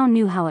she now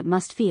knew how it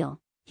must feel.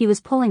 He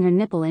was pulling her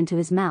nipple into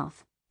his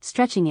mouth,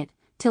 stretching it,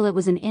 till it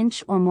was an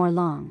inch or more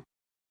long.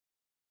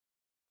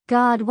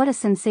 God, what a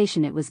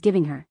sensation it was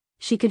giving her.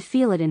 she could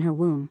feel it in her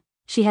womb.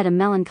 She had a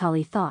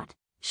melancholy thought.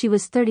 She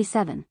was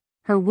 37.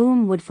 Her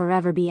womb would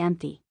forever be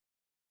empty.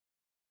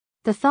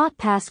 The thought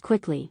passed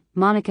quickly.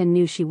 Monica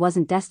knew she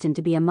wasn't destined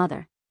to be a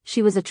mother.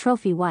 She was a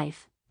trophy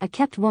wife, a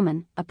kept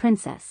woman, a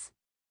princess.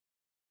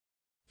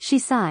 She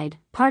sighed,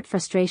 part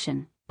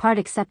frustration, part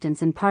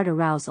acceptance and part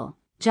arousal.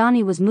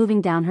 Johnny was moving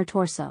down her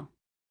torso.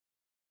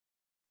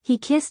 He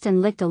kissed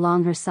and licked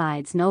along her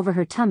sides and over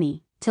her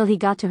tummy, till he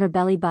got to her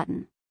belly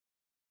button.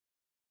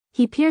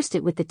 He pierced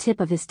it with the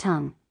tip of his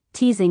tongue,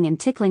 teasing and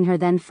tickling her,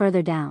 then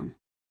further down.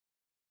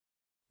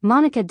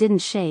 Monica didn't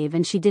shave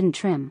and she didn't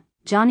trim.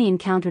 Johnny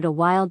encountered a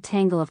wild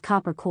tangle of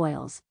copper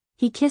coils.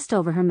 He kissed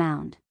over her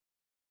mound.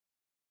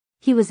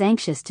 He was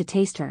anxious to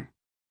taste her.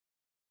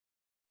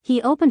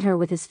 He opened her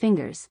with his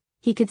fingers.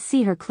 He could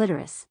see her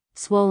clitoris,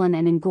 swollen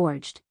and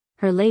engorged,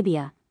 her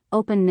labia,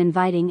 open and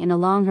inviting, and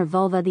along her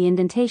vulva the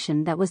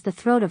indentation that was the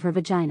throat of her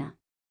vagina.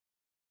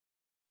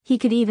 He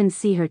could even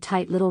see her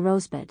tight little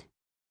rosebud.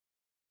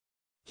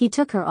 He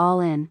took her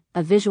all in,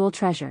 a visual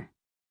treasure.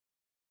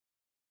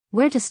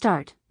 Where to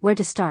start, where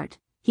to start?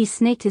 He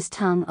snaked his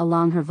tongue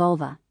along her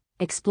vulva,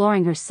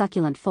 exploring her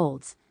succulent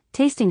folds,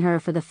 tasting her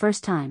for the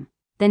first time,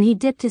 then he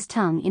dipped his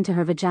tongue into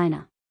her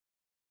vagina.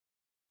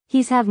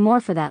 He's have more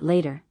for that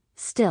later.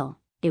 Still,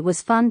 it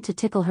was fun to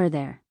tickle her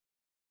there.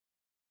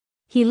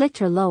 He licked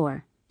her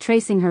lower,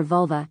 tracing her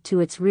vulva to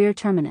its rear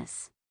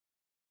terminus.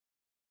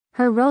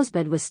 Her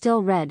rosebud was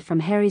still red from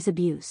Harry's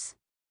abuse.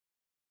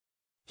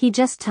 He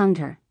just tongued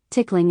her,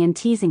 tickling and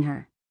teasing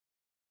her.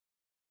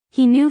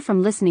 He knew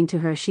from listening to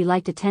her she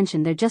liked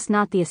attention, there just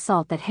not the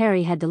assault that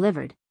Harry had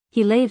delivered.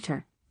 He laved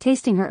her,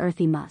 tasting her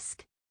earthy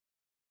musk.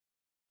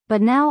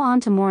 But now on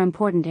to more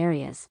important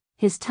areas.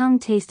 His tongue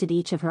tasted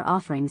each of her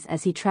offerings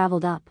as he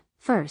traveled up,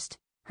 first,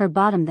 her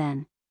bottom,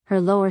 then,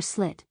 her lower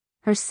slit.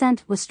 Her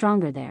scent was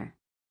stronger there.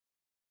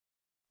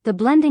 The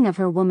blending of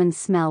her woman's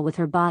smell with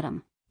her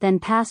bottom, then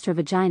past her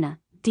vagina,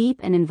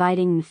 deep and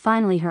inviting, and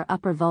finally her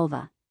upper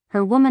vulva.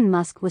 Her woman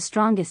musk was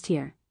strongest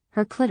here,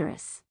 her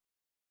clitoris.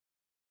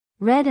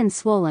 Red and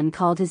swollen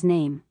called his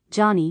name,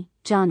 Johnny,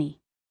 Johnny.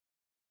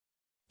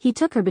 He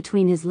took her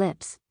between his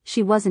lips.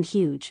 She wasn't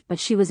huge, but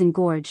she was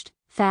engorged,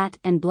 fat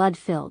and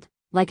blood-filled,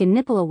 like a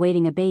nipple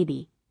awaiting a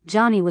baby.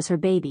 Johnny was her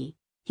baby.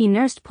 He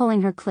nursed,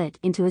 pulling her clit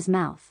into his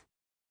mouth,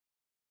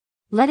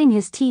 letting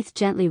his teeth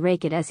gently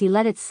rake it as he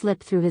let it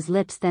slip through his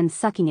lips, then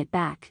sucking it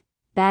back,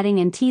 batting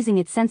and teasing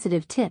its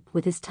sensitive tip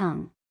with his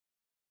tongue.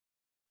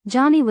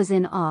 Johnny was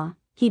in awe.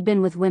 He'd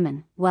been with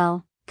women,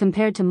 well,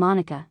 compared to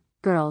Monica,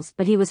 girls,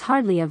 but he was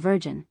hardly a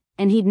virgin,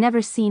 and he'd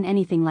never seen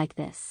anything like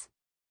this.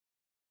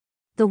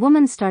 The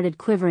woman started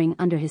quivering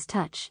under his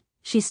touch.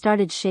 She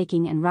started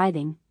shaking and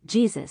writhing.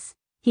 Jesus,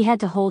 he had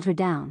to hold her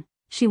down.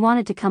 She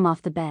wanted to come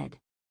off the bed.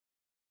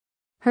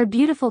 Her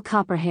beautiful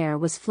copper hair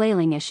was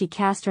flailing as she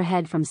cast her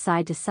head from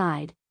side to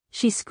side.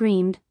 She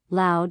screamed,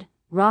 loud,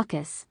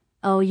 raucous,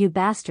 "Oh, you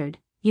bastard,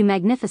 you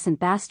magnificent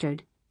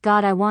bastard,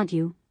 God, I want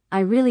you, I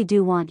really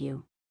do want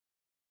you.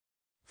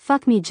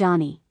 Fuck me,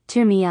 Johnny,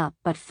 tear me up,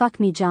 but fuck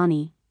me,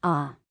 Johnny,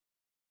 ah."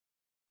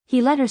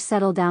 He let her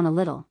settle down a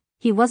little.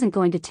 He wasn't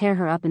going to tear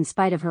her up in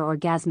spite of her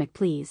orgasmic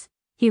pleas.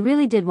 He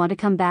really did want to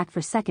come back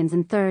for seconds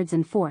and thirds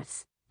and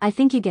fourths. I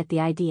think you get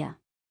the idea.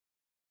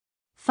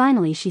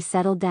 Finally she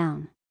settled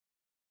down.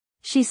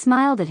 She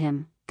smiled at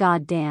him.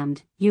 God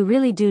damned, you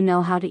really do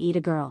know how to eat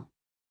a girl.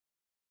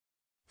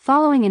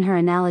 Following in her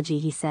analogy,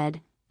 he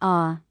said,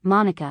 "Ah,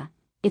 Monica,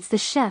 it's the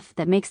chef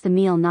that makes the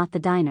meal, not the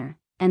diner,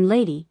 and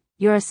lady,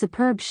 you're a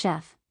superb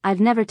chef, I've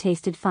never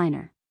tasted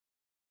finer."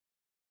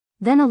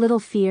 Then a little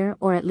fear,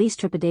 or at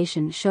least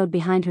trepidation, showed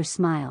behind her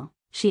smile.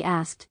 She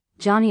asked,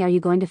 "Johnny, are you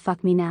going to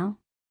fuck me now?"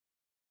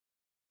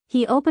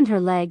 He opened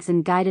her legs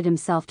and guided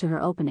himself to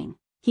her opening.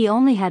 He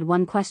only had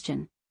one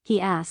question.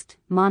 He asked,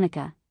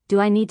 "Monica, do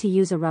I need to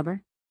use a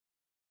rubber?"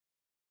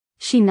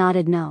 She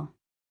nodded no.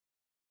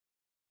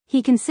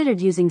 He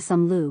considered using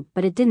some lube,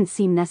 but it didn't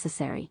seem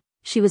necessary.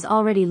 She was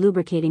already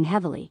lubricating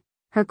heavily.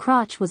 Her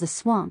crotch was a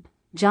swamp.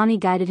 Johnny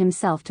guided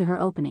himself to her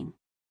opening.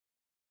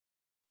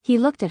 He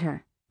looked at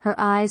her. Her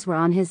eyes were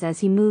on his as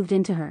he moved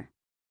into her.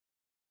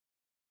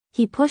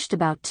 He pushed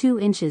about 2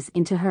 inches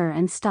into her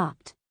and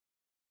stopped.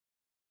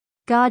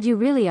 "God, you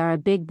really are a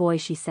big boy,"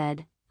 she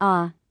said.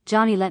 "Ah,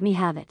 Johnny, let me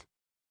have it.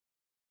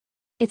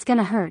 It's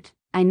gonna hurt,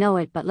 I know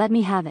it, but let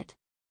me have it."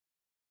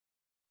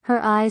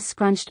 Her eyes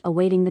scrunched,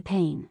 awaiting the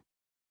pain.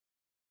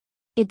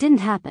 It didn't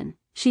happen.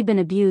 She'd been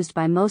abused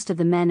by most of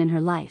the men in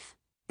her life.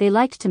 They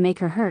liked to make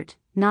her hurt,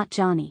 not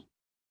Johnny.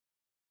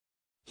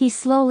 He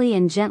slowly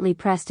and gently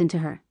pressed into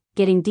her,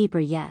 getting deeper,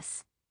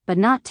 yes, but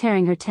not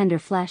tearing her tender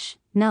flesh,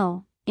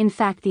 no, in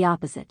fact the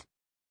opposite.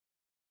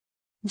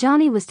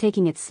 Johnny was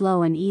taking it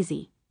slow and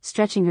easy,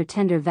 stretching her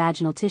tender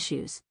vaginal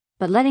tissues,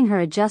 but letting her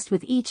adjust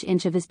with each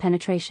inch of his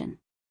penetration.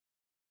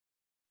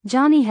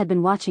 Johnny had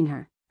been watching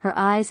her. Her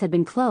eyes had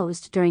been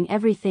closed during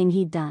everything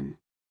he'd done.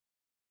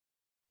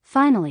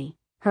 Finally,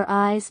 her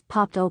eyes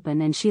popped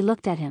open and she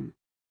looked at him.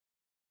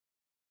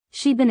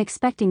 She'd been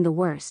expecting the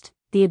worst,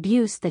 the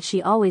abuse that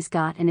she always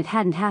got, and it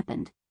hadn't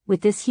happened.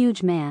 With this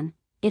huge man,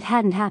 it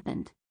hadn't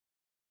happened.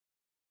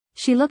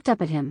 She looked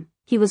up at him.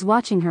 He was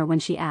watching her when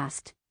she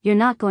asked, "You're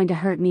not going to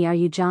hurt me, are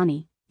you,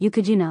 Johnny? You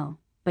could,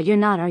 but you're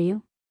not, are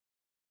you?"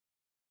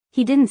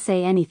 He didn't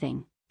say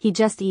anything, he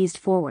just eased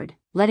forward,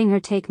 letting her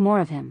take more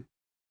of him.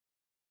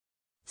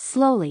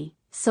 Slowly,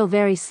 so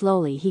very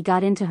slowly, he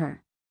got into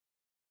her.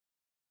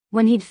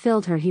 When he'd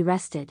filled her, he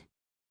rested.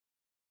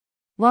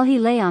 While he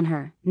lay on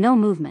her, no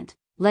movement,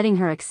 letting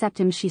her accept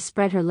him, she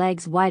spread her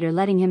legs wider,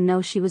 letting him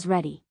know she was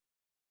ready.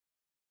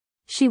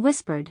 She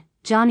whispered,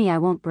 "Johnny, I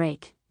won't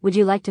break. Would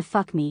you like to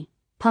fuck me?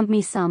 Pump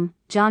me some,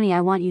 Johnny,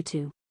 I want you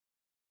to."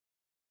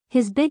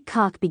 His big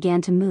cock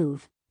began to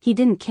move. He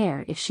didn't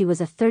care if she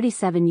was a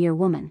 37-year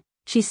woman,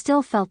 she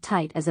still felt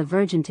tight as a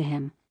virgin to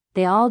him.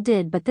 They all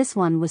did, but this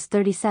one was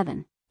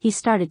 37. He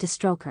started to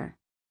stroke her.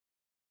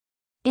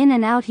 In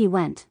and out he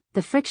went.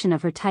 The friction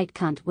of her tight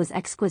cunt was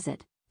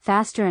exquisite.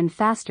 Faster and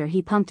faster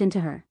he pumped into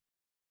her.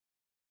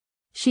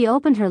 She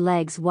opened her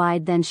legs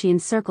wide, then she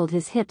encircled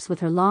his hips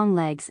with her long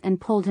legs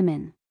and pulled him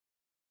in.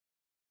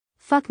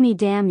 "Fuck me,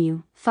 damn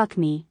you, fuck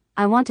me,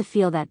 I want to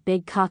feel that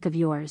big cock of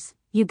yours,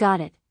 you got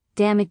it,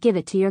 damn it, give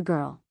it to your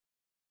girl."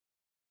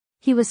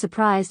 He was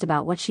surprised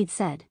about what she'd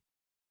said.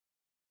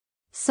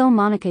 "So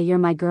Monica, you're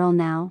my girl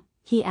now?"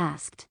 he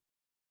asked.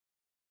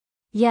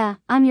 "Yeah,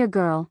 I'm your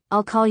girl.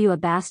 I'll call you a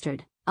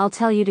bastard, I'll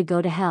tell you to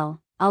go to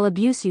hell, I'll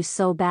abuse you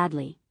so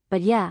badly,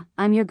 but yeah,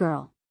 I'm your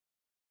girl.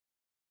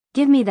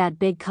 Give me that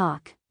big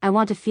cock, I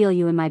want to feel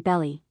you in my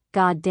belly,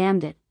 god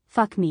damned it,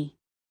 fuck me."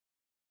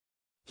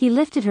 He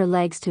lifted her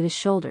legs to his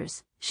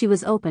shoulders, she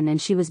was open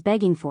and she was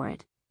begging for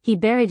it. He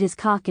buried his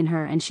cock in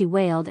her and she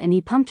wailed and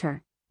he pumped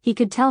her. He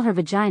could tell her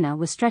vagina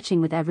was stretching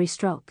with every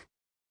stroke.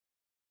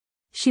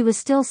 She was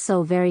still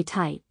so very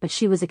tight, but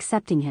she was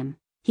accepting him.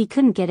 He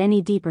couldn't get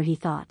any deeper, he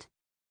thought.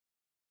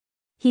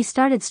 He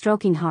started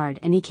stroking hard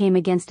and he came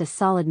against a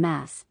solid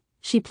mass.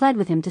 She pled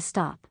with him to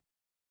stop.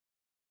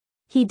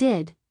 He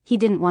did. He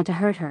didn't want to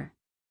hurt her.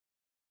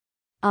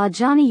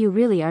 Johnny, you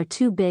really are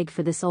too big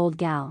for this old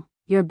gal.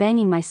 You're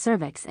banging my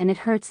cervix and it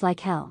hurts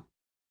like hell.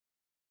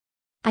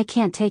 I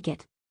can't take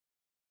it."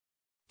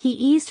 He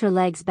eased her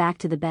legs back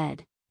to the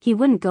bed. He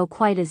wouldn't go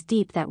quite as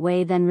deep that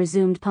way, then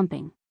resumed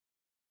pumping.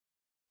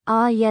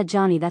 Yeah,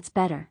 Johnny, that's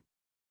better."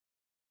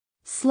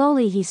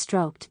 Slowly he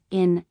stroked,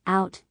 in,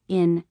 out,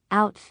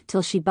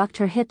 till she bucked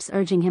her hips,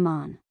 urging him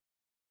on.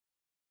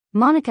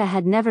 Monica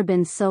had never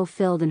been so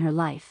filled in her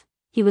life.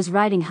 He was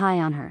riding high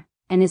on her,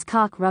 and his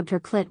cock rubbed her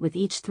clit with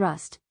each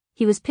thrust.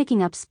 He was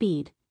picking up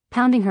speed,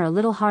 pounding her a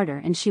little harder,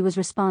 and she was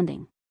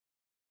responding.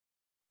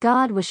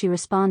 God, was she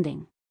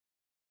responding.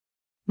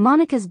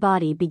 Monica's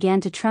body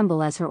began to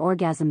tremble as her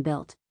orgasm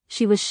built.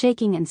 She was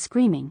shaking and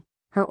screaming,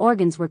 her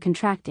organs were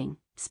contracting,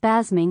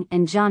 spasming,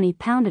 and Johnny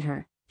pounded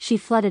her. She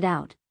flooded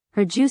out,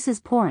 her juices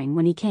pouring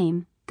when he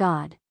came.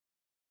 God.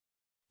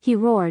 He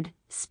roared,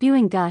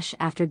 spewing gush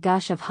after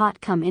gush of hot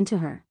cum into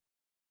her.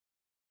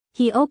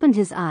 He opened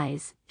his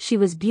eyes. She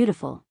was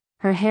beautiful,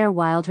 her hair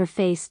wild, her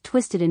face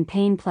twisted in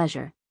pain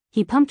pleasure.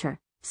 He pumped her,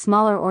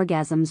 smaller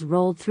orgasms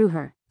rolled through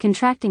her,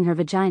 contracting her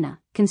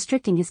vagina,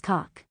 constricting his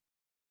cock.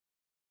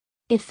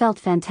 It felt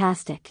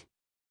fantastic.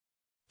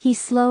 He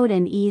slowed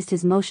and eased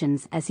his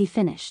motions as he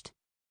finished.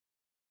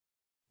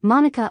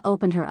 Monica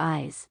opened her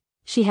eyes.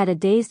 She had a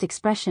dazed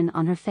expression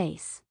on her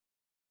face.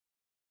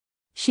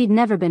 She'd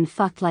never been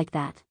fucked like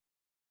that.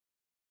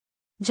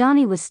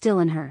 Johnny was still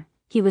in her,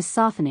 he was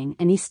softening,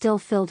 and he still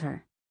filled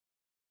her.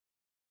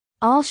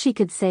 All she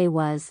could say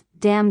was,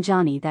 "Damn,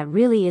 Johnny, that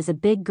really is a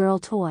big girl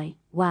toy,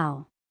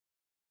 wow."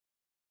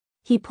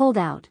 He pulled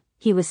out.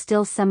 He was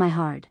still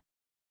semi-hard.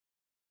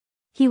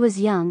 He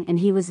was young and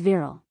he was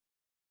virile.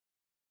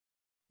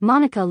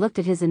 Monica looked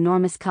at his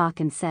enormous cock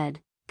and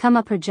said, "Come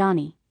up here,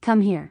 Johnny,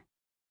 come here."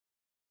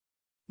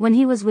 When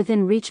he was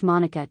within reach,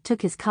 Monica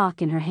took his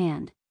cock in her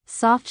hand,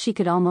 soft she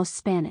could almost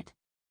span it.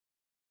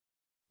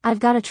 "I've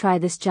gotta try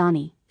this,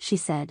 Johnny," she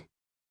said.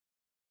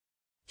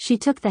 She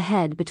took the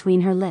head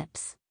between her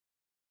lips.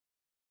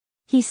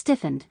 He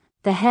stiffened.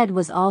 The head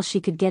was all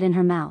she could get in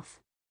her mouth.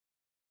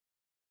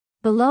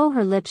 Below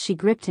her lips she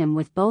gripped him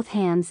with both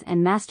hands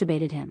and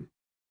masturbated him.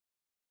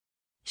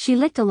 She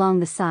licked along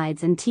the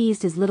sides and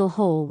teased his little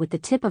hole with the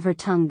tip of her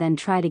tongue, then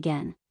tried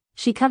again.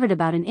 She covered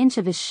about an inch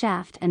of his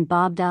shaft and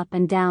bobbed up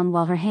and down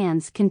while her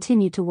hands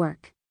continued to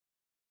work.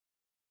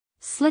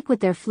 Slick with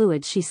their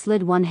fluids, she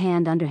slid one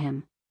hand under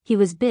him. He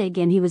was big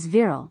and he was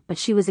virile, but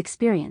she was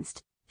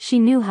experienced. She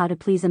knew how to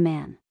please a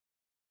man.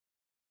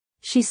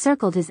 She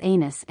circled his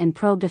anus and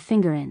probed a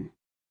finger in.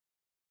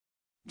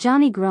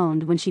 Johnny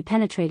groaned when she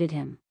penetrated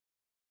him.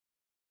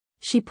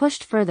 She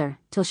pushed further,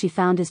 till she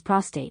found his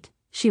prostate.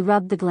 She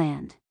rubbed the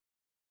gland.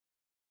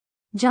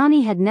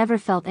 Johnny had never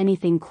felt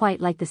anything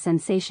quite like the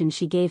sensation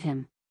she gave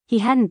him. He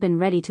hadn't been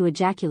ready to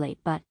ejaculate,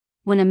 but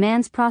when a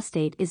man's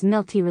prostate is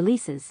milked, he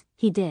releases.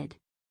 He did.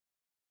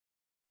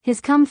 His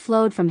cum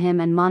flowed from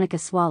him and Monica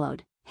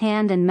swallowed,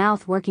 hand and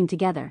mouth working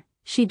together.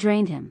 She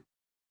drained him.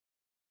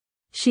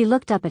 She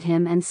looked up at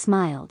him and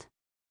smiled.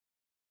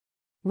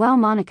 "Wow,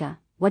 Monica,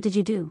 what did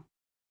you do?"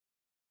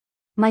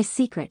 "My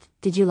secret,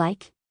 did you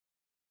like?"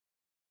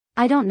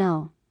 "I don't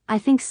know, I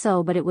think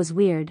so, but it was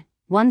weird.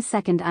 one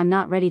second I'm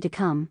not ready to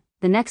come,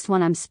 the next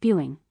one I'm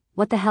spewing,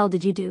 what the hell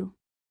did you do?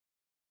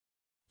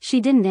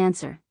 She didn't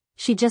answer,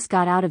 she just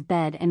got out of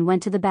bed and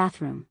went to the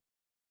bathroom.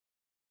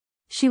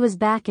 She was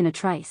back in a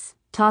trice,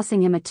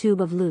 tossing him a tube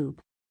of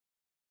lube.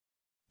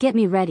 Get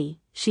me ready,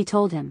 she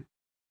told him.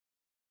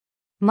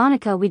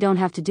 Monica, we don't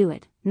have to do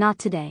it, not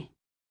today.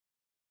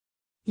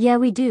 Yeah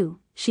we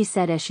do, she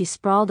said as she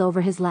sprawled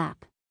over his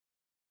lap.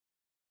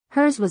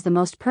 Hers was the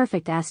most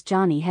perfect ass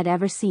Johnny had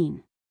ever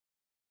seen.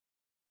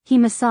 He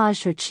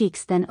massaged her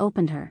cheeks then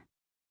opened her.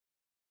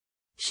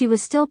 She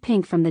was still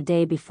pink from the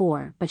day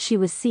before but she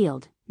was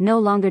sealed, no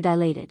longer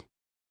dilated.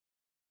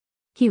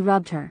 He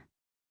rubbed her.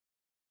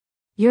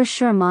 You're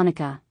sure,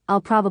 Monica,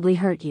 I'll probably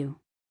hurt you.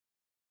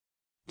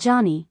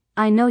 Johnny,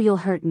 I know you'll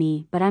hurt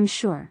me but I'm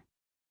sure.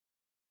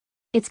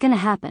 It's gonna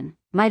happen,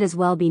 might as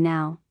well be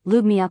now,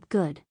 lube me up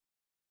good.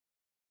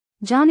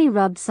 Johnny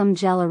rubbed some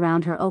gel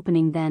around her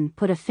opening then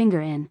put a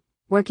finger in,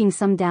 working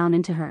some down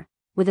into her,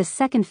 with a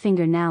second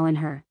finger now in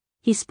her,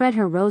 he spread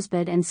her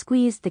rosebud and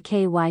squeezed the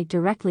KY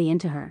directly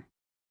into her.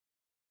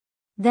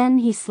 Then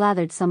he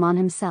slathered some on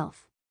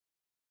himself.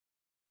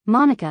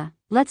 Monica,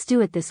 let's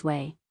do it this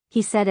way,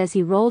 he said as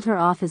he rolled her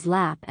off his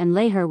lap and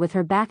lay her with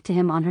her back to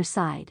him on her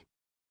side.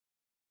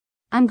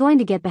 I'm going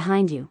to get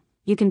behind you,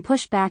 you can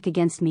push back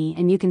against me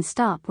and you can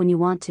stop when you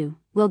want to,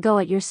 we'll go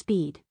at your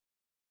speed.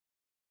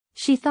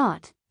 She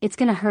thought, it's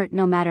gonna hurt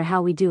no matter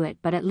how we do it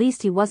but at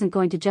least he wasn't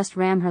going to just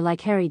ram her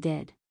like Harry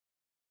did.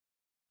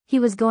 He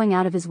was going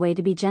out of his way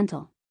to be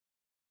gentle.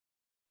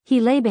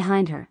 He lay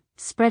behind her,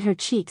 spread her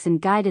cheeks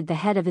and guided the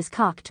head of his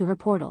cock to her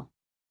portal.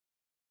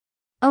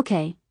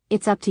 Okay,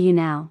 it's up to you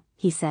now,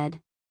 he said.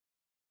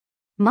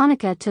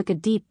 Monica took a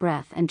deep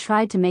breath and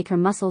tried to make her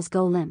muscles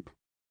go limp.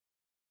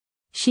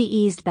 She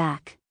eased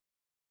back.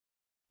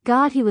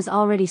 God, he was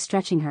already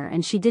stretching her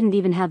and she didn't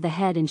even have the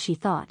head and she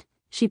thought,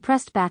 she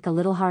pressed back a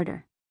little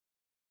harder.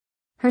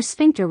 Her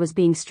sphincter was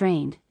being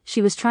strained, she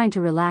was trying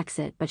to relax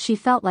it but she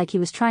felt like he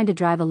was trying to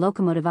drive a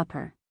locomotive up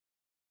her.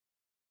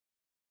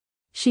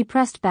 She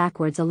pressed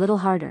backwards a little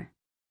harder.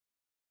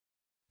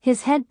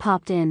 His head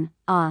popped in,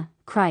 ah,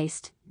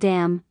 Christ,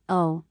 damn,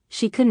 oh,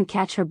 she couldn't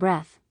catch her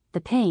breath,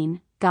 the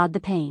pain, God the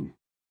pain.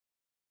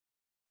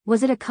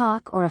 Was it a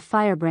cock or a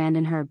firebrand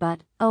in her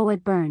but, oh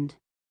it burned.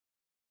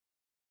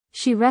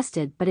 She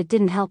rested but it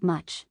didn't help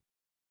much.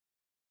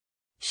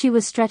 She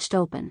was stretched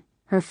open,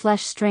 her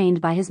flesh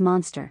strained by his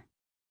monster.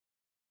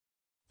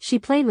 She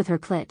played with her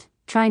clit,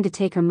 trying to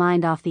take her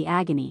mind off the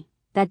agony,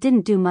 that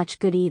didn't do much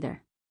good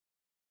either.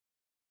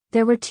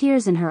 There were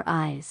tears in her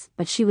eyes,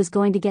 but she was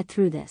going to get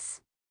through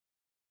this.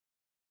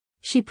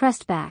 She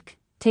pressed back,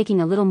 taking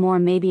a little more,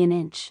 maybe an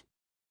inch.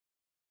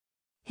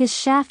 His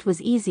shaft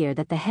was easier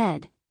than the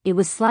head, it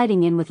was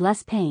sliding in with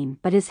less pain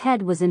but his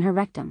head was in her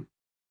rectum.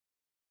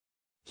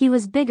 He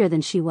was bigger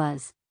than she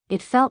was,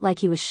 it felt like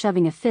he was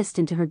shoving a fist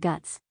into her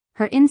guts,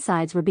 her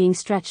insides were being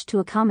stretched to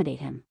accommodate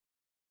him.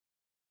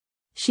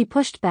 She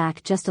pushed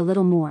back just a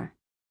little more.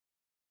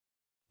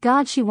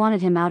 God, she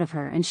wanted him out of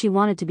her and she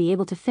wanted to be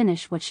able to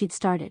finish what she'd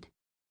started.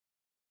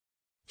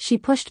 She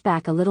pushed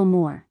back a little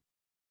more.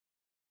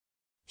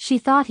 She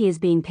thought, he is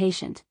being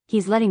patient,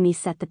 he's letting me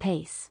set the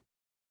pace.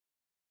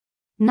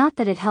 Not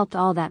that it helped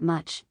all that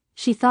much,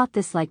 she thought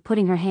this like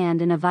putting her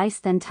hand in a vice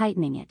then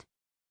tightening it.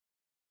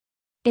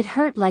 It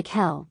hurt like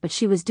hell but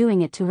she was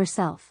doing it to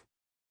herself.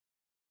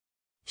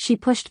 She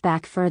pushed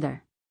back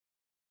further.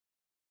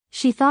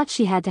 She thought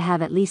she had to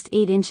have at least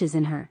 8 inches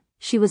in her,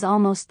 she was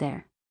almost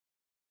there.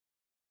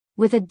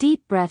 With a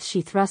deep breath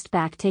she thrust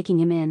back, taking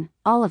him in,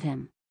 all of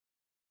him.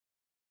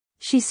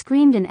 She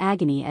screamed in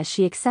agony as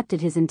she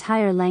accepted his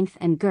entire length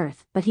and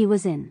girth, but he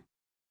was in.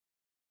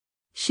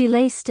 She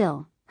lay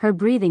still, her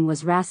breathing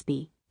was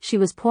raspy, she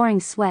was pouring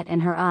sweat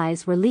and her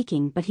eyes were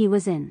leaking, but he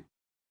was in.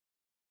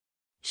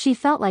 She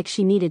felt like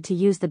she needed to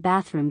use the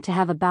bathroom to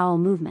have a bowel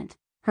movement,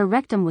 her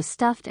rectum was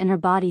stuffed and her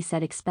body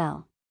said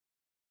expel.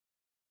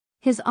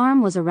 His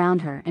arm was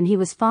around her and he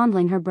was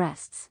fondling her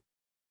breasts.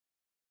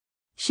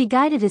 She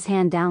guided his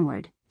hand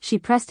downward, she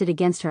pressed it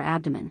against her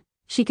abdomen,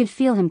 she could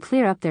feel him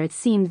clear up there it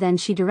seemed, then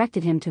she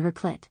directed him to her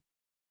clit.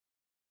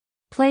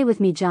 Play with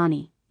me,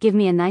 Johnny, give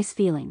me a nice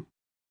feeling.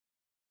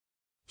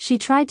 She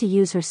tried to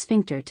use her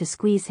sphincter to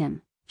squeeze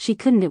him, she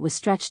couldn't, it was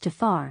stretched too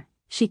far,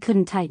 she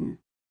couldn't tighten.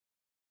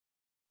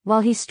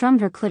 While he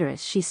strummed her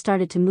clitoris she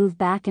started to move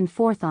back and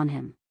forth on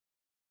him.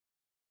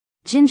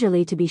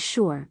 Gingerly to be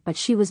sure, but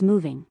she was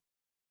moving.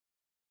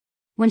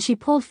 When she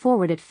pulled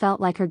forward it felt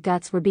like her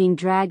guts were being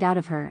dragged out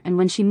of her and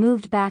when she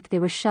moved back they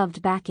were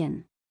shoved back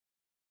in.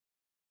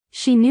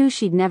 She knew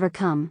she'd never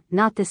come,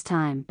 not this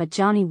time, but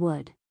Johnny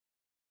would.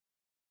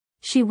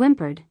 She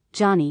whimpered,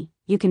 Johnny,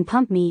 you can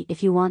pump me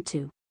if you want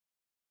to.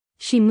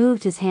 She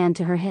moved his hand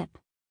to her hip.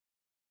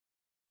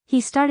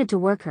 He started to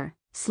work her,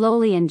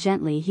 slowly and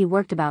gently he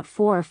worked about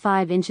 4 or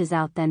 5 inches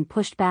out then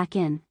pushed back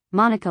in.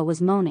 Monica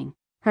was moaning,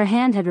 her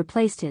hand had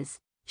replaced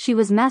his, she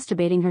was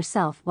masturbating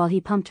herself while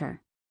he pumped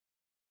her.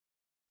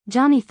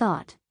 Johnny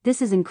thought,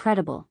 this is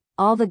incredible,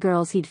 all the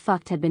girls he'd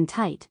fucked had been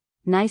tight,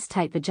 nice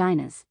tight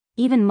vaginas,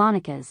 even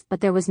Monica's,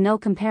 but there was no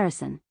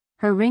comparison,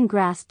 her ring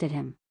grasped at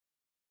him,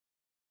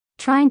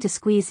 trying to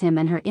squeeze him,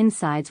 and her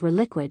insides were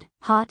liquid,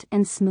 hot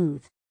and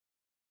smooth.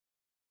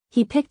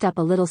 He picked up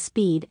a little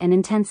speed and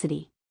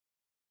intensity.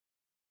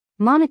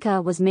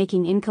 Monica was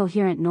making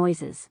incoherent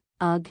noises,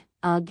 ugh,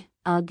 ugh,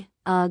 ugh,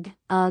 ugh,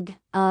 ugh,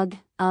 ugh,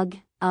 ugh,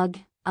 ugh,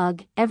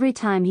 ugh, every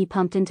time he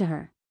pumped into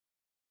her.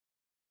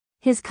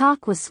 His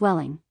cock was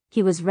swelling,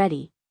 he was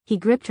ready, he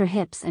gripped her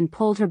hips and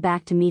pulled her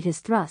back to meet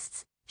his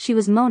thrusts. She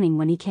was moaning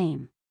when he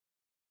came.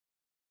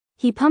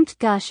 He pumped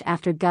gush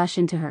after gush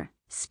into her,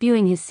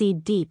 spewing his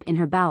seed deep in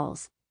her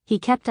bowels. He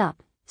kept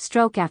up,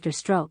 stroke after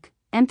stroke,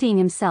 emptying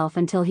himself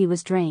until he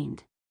was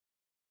drained.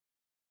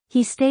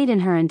 He stayed in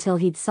her until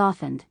he'd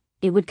softened,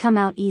 it would come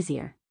out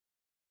easier.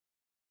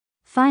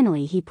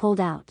 Finally he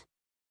pulled out.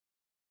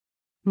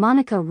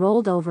 Monica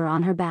rolled over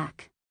on her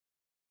back.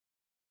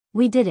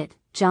 "We did it,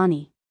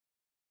 Johnny."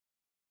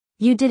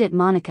 "You did it,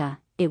 Monica,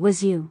 it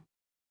was you."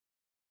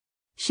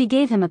 She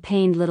gave him a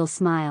pained little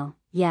smile.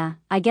 "Yeah,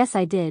 I guess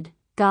I did,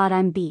 God,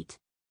 I'm beat.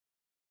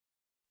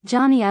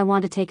 Johnny, I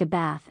want to take a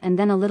bath and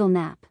then a little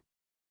nap.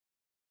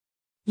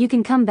 You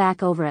can come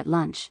back over at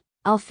lunch,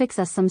 I'll fix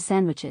us some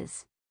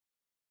sandwiches."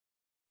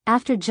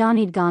 After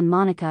Johnny'd gone,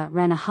 Monica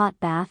ran a hot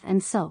bath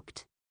and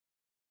soaked.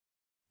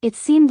 It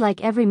seemed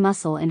like every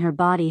muscle in her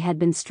body had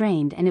been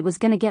strained and it was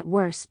gonna get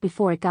worse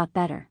before it got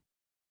better.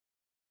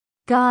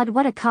 God,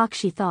 what a cock,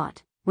 she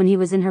thought. When he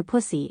was in her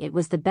pussy, it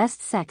was the best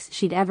sex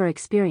she'd ever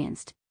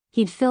experienced.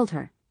 He'd filled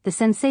her, the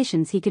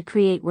sensations he could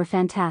create were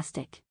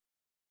fantastic.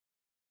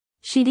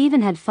 She'd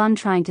even had fun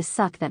trying to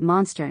suck that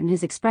monster, and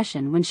his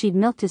expression when she'd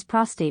milked his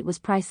prostate was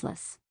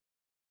priceless.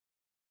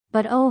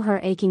 But oh, her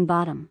aching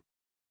bottom.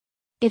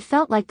 It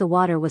felt like the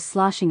water was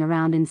sloshing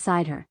around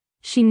inside her.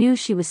 She knew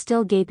she was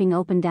still gaping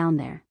open down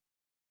there.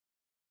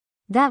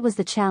 That was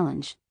the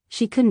challenge,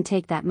 she couldn't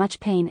take that much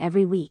pain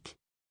every week.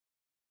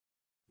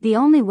 The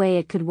only way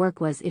it could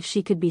work was if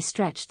she could be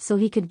stretched so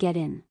he could get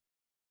in.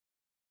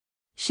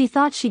 She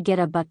thought she'd get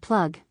a butt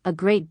plug, a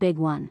great big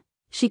one.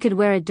 She could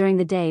wear it during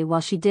the day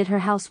while she did her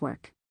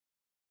housework.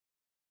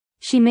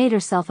 She made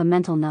herself a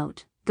mental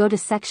note: go to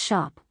sex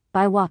shop,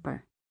 buy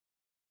Whopper.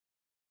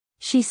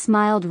 She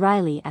smiled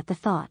wryly at the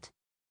thought.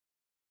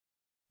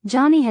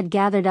 Johnny had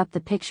gathered up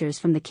the pictures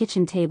from the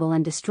kitchen table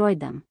and destroyed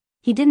them.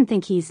 He didn't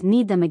think he'd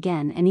need them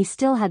again, and he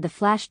still had the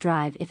flash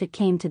drive if it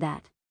came to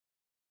that.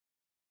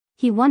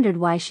 He wondered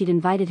why she'd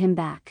invited him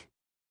back.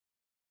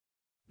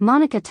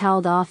 Monica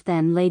toweled off,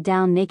 then lay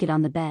down naked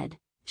on the bed.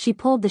 She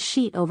pulled the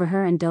sheet over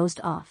her and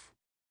dozed off.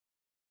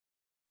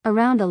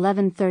 Around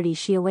 11:30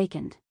 she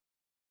awakened.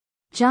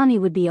 Johnny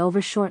would be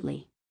over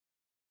shortly.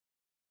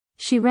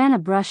 She ran a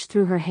brush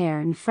through her hair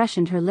and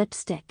freshened her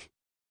lipstick.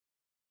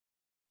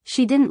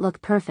 She didn't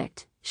look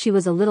perfect, she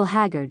was a little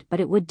haggard,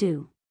 but it would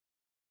do.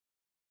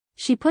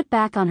 She put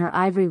back on her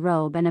ivory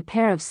robe and a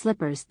pair of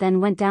slippers, then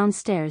went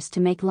downstairs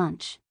to make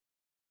lunch.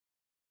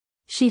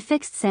 She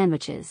fixed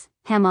sandwiches,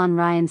 ham on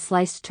rye and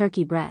sliced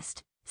turkey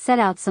breast, set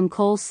out some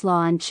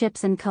coleslaw and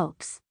chips and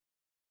cokes.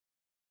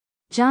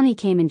 Johnny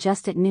came in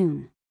just at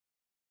noon.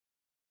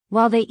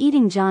 While they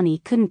eating, Johnny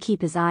couldn't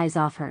keep his eyes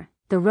off her.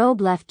 The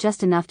robe left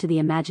just enough to the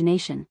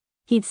imagination.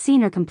 He'd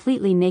seen her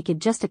completely naked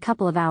just a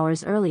couple of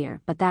hours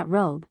earlier, but that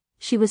robe,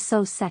 she was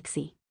so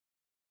sexy.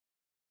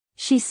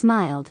 She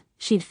smiled,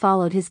 she'd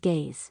followed his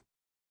gaze.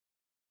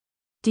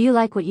 "Do you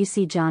like what you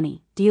see,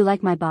 Johnny? Do you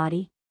like my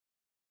body?"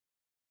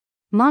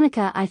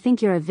 "Monica, I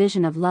think you're a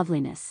vision of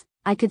loveliness.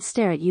 I could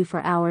stare at you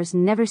for hours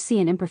and never see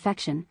an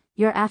imperfection.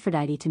 You're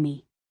Aphrodite to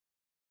me."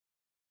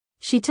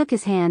 She took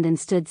his hand and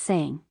stood,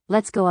 saying,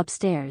 "Let's go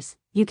upstairs,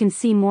 you can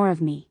see more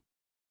of me."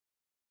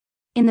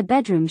 In the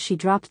bedroom she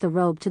dropped the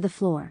robe to the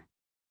floor.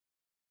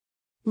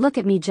 "Look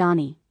at me,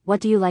 Johnny, what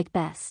do you like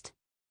best?"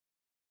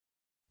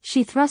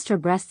 She thrust her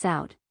breasts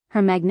out,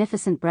 her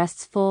magnificent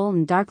breasts full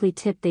and darkly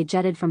tipped, they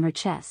jutted from her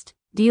chest.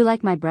 "Do you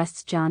like my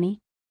breasts,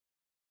 Johnny?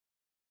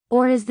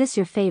 Or is this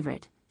your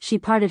favorite?" She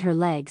parted her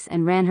legs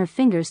and ran her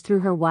fingers through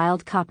her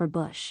wild copper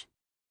bush.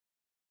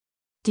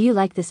 "Do you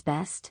like this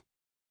best?"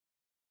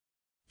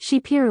 She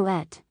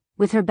pirouetted.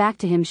 With her back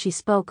to him she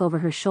spoke over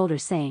her shoulder,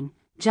 saying,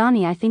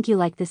 "Johnny, I think you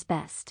like this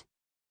best."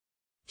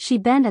 She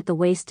bent at the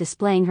waist,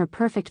 displaying her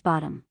perfect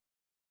bottom.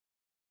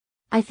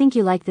 "I think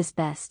you like this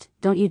best,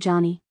 don't you,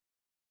 Johnny?"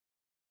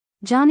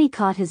 Johnny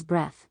caught his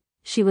breath.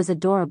 She was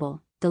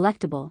adorable,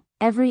 delectable,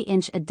 every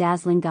inch a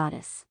dazzling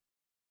goddess.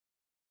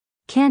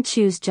 "Can't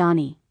choose,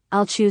 Johnny,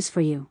 I'll choose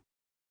for you.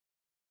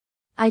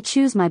 I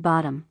choose my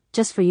bottom,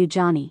 just for you,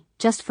 Johnny,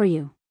 just for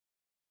you."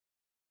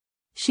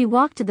 She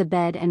walked to the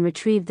bed and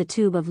retrieved the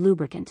tube of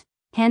lubricant.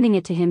 Handing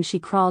it to him, she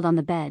crawled on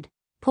the bed,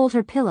 pulled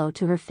her pillow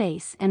to her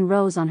face and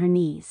rose on her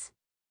knees.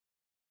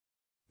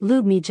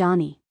 "Lube me,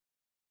 Johnny."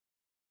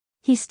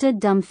 He stood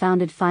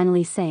dumbfounded,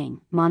 finally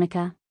saying,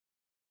 "Monica,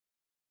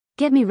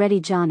 get me ready,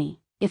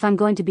 Johnny. If I'm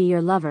going to be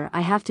your lover,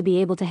 I have to be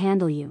able to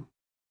handle you.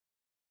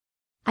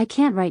 I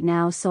can't right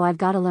now, so I've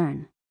got to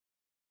learn.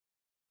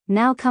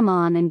 Now come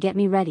on and get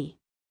me ready."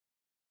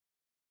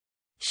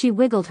 She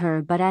wiggled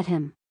her butt at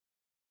him.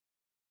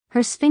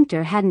 Her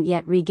sphincter hadn't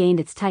yet regained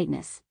its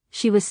tightness,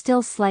 she was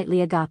still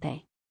slightly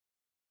agape.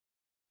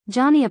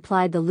 Johnny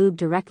applied the lube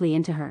directly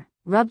into her,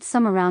 rubbed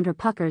some around her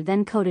pucker,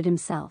 then coated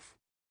himself.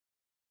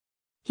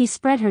 He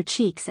spread her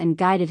cheeks and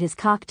guided his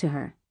cock to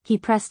her. He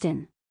pressed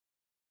in.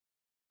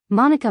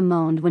 Monica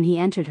moaned when he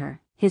entered her,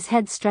 his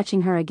head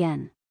stretching her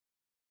again.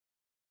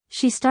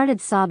 She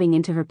started sobbing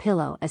into her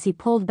pillow as he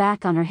pulled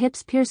back on her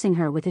hips, piercing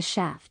her with his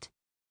shaft.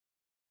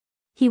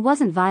 He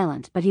wasn't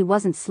violent, but he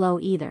wasn't slow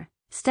either.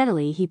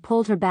 Steadily he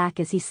pulled her back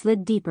as he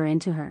slid deeper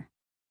into her.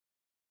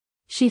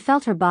 She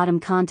felt her bottom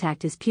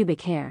contact his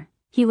pubic hair.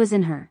 He was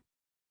in her.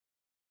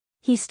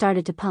 He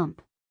started to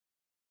pump.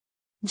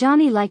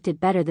 Johnny liked it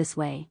better this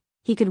way.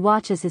 He could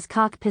watch as his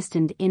cock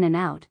pistoned in and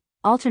out,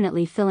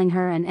 alternately filling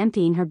her and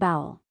emptying her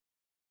bowel.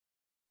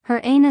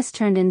 Her anus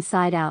turned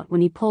inside out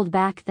when he pulled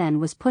back, then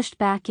was pushed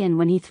back in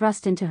when he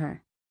thrust into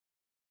her.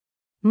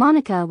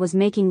 Monica was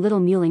making little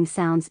mewling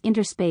sounds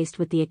interspaced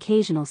with the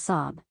occasional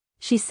sob.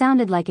 She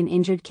sounded like an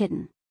injured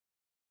kitten.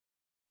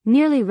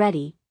 Nearly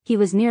ready, he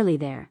was nearly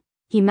there.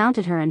 He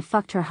mounted her and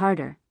fucked her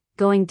harder,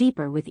 going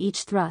deeper with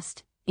each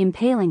thrust,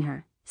 impaling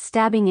her,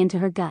 stabbing into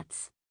her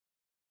guts.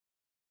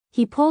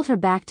 He pulled her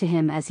back to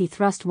him as he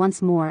thrust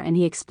once more, and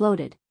he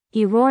exploded.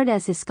 He roared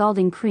as his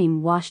scalding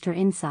cream washed her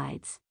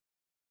insides.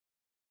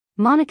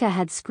 Monica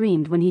had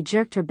screamed when he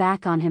jerked her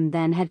back on him,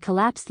 then had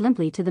collapsed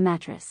limply to the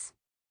mattress.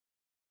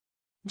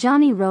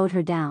 Johnny rode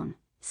her down,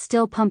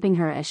 still pumping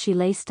her as she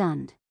lay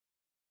stunned.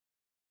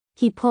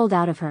 He pulled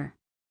out of her.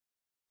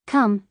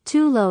 Cum,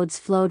 2 loads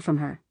flowed from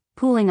her,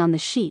 pooling on the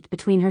sheet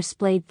between her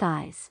splayed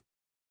thighs.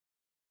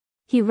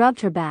 He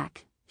rubbed her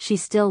back. She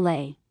still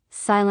lay,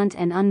 silent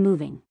and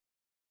unmoving.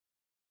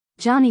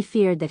 Johnny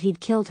feared that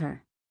he'd killed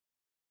her.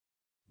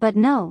 But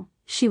no,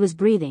 she was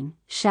breathing,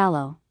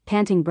 shallow,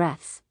 panting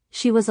breaths.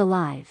 She was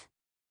alive.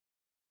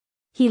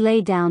 He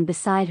lay down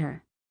beside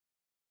her.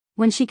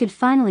 When she could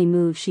finally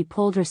move, she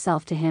pulled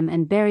herself to him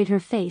and buried her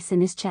face in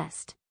his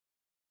chest.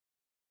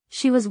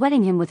 She was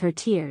wetting him with her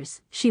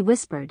tears. She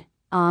whispered,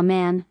 "Aw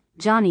man,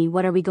 Johnny,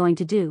 what are we going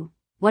to do?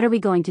 What are we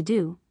going to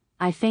do?"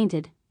 I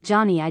fainted,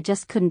 Johnny, I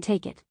just couldn't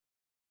take it.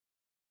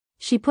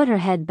 She put her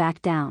head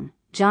back down.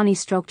 Johnny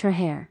stroked her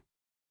hair.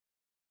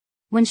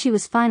 When she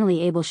was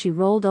finally able, she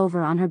rolled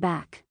over on her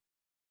back.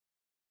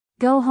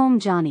 "Go home,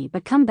 Johnny,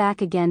 but come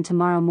back again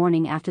tomorrow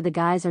morning after the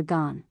guys are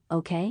gone,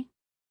 okay?"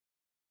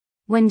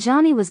 When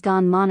Johnny was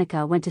gone,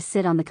 Monica went to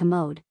sit on the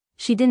commode.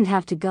 She didn't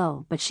have to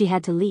go, but she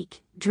had to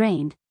leak,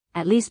 drained,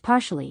 at least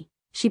partially.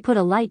 She put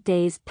a light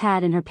daze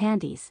pad in her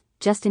panties,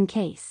 just in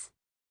case.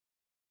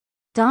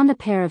 Donned a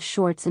pair of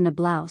shorts and a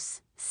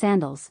blouse,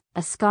 sandals,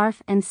 a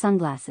scarf and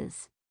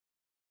sunglasses.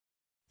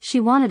 She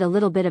wanted a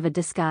little bit of a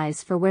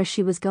disguise for where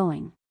she was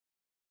going.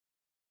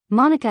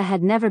 Monica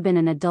had never been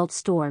in an adult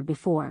store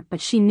before,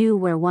 but she knew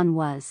where one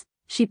was.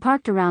 She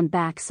parked around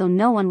back so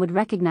no one would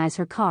recognize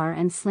her car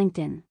and slinked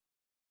in.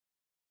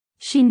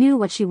 She knew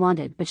what she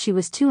wanted, but she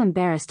was too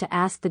embarrassed to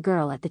ask the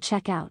girl at the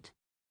checkout.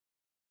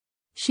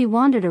 She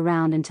wandered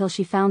around until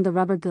she found the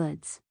rubber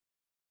goods.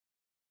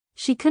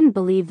 She couldn't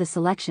believe the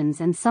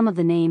selections and some of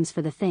the names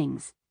for the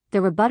things.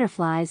 There were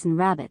butterflies and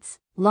rabbits,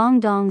 long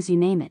dongs, you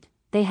name it,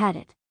 they had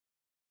it.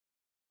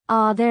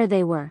 Ah, there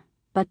they were,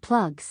 but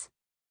plugs.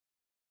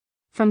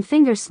 From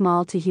finger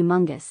small to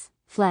humongous,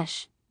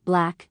 flesh,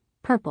 black,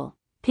 purple,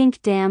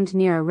 pink, damned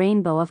near a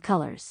rainbow of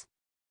colors.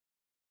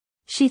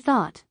 She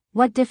thought,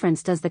 what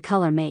difference does the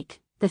color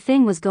make? The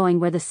thing was going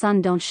where the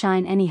sun don't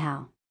shine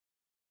anyhow.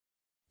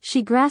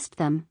 She grasped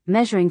them,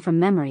 measuring from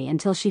memory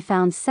until she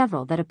found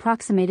several that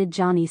approximated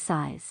Johnny's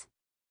size.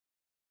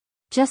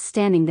 Just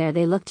standing there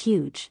they looked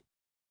huge.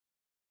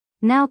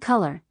 Now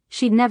color,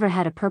 she'd never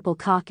had a purple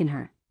cock in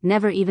her,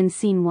 never even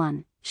seen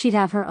one. She'd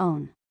have her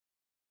own.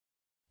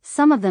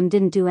 Some of them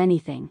didn't do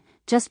anything,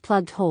 just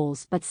plugged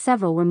holes, but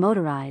several were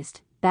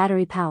motorized,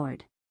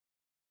 battery-powered.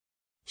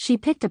 She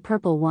picked a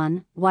purple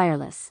one,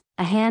 wireless,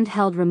 a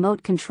handheld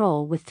remote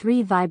control with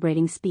 3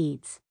 vibrating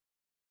speeds.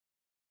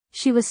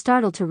 She was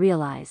startled to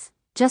realize,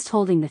 just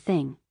holding the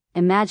thing,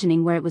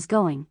 imagining where it was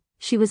going,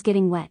 she was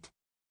getting wet.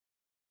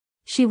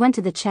 She went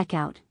to the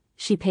checkout.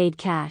 She paid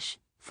cash,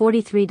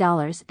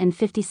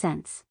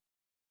 $43.50.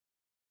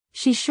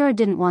 She sure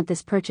didn't want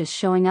this purchase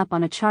showing up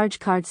on a charge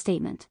card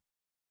statement.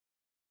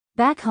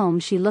 Back home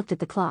she looked at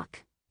the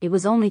clock. It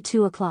was only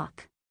 2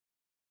 o'clock.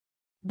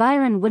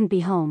 Byron wouldn't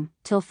be home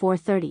till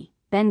 4:30.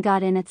 Ben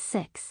got in at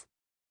 6.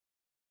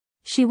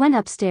 She went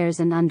upstairs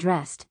and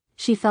undressed.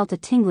 She felt a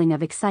tingling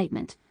of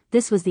excitement.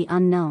 This was the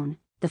unknown,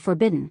 the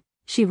forbidden.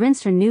 She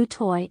rinsed her new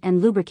toy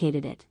and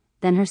lubricated it,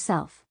 then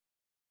herself.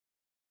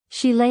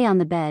 She lay on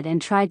the bed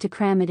and tried to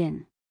cram it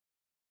in.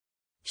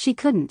 She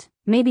couldn't.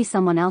 Maybe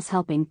someone else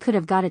helping could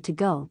have got it to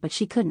go, but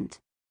she couldn't.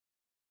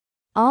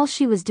 All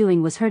she was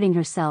doing was hurting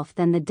herself,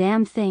 then the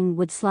damn thing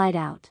would slide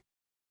out.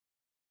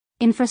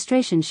 In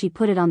frustration she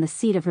put it on the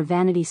seat of her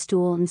vanity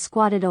stool and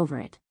squatted over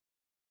it.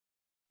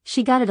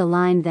 She got it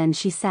aligned, then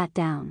she sat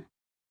down.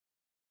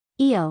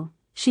 Ew,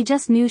 she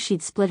just knew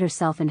she'd split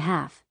herself in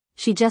half.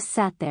 She just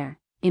sat there,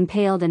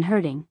 impaled and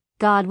hurting.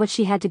 God, what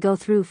she had to go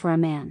through for a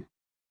man.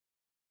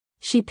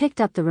 She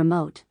picked up the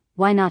remote.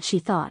 Why not, she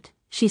thought.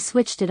 She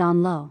switched it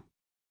on low.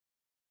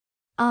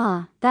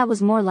 Ah, that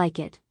was more like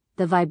it.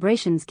 The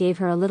vibrations gave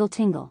her a little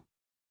tingle.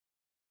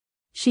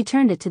 She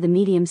turned it to the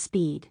medium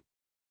speed.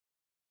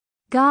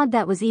 God,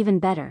 that was even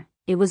better.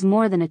 It was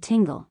more than a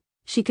tingle.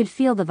 She could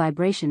feel the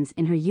vibrations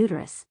in her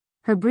uterus.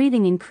 Her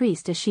breathing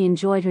increased as she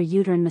enjoyed her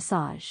uterine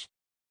massage.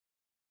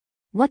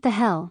 What the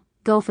hell,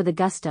 go for the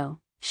gusto.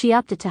 She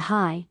upped it to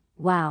high.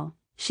 Wow,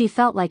 she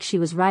felt like she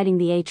was riding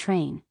the A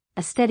train,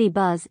 a steady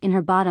buzz in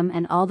her bottom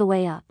and all the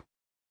way up.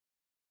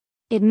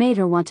 It made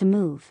her want to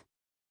move.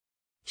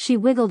 She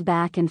wiggled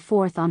back and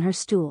forth on her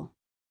stool.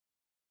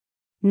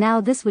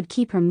 Now this would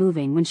keep her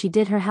moving when she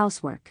did her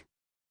housework.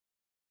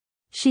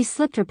 She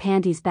slipped her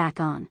panties back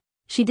on.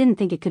 She didn't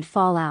think it could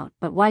fall out,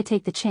 but why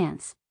take the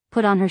chance?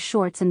 Put on her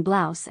shorts and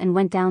blouse and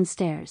went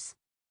downstairs.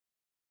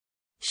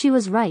 She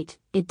was right,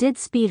 it did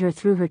speed her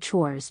through her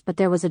chores, but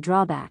there was a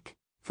drawback.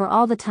 For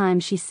all the time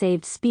she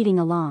saved speeding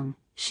along,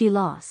 she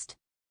lost.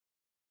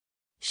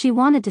 She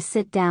wanted to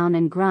sit down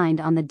and grind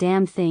on the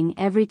damn thing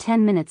every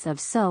 10 minutes or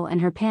so,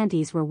 and her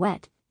panties were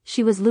wet.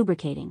 She was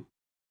lubricating.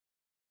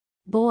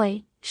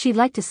 Boy, she'd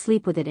like to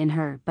sleep with it in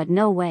her, but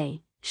no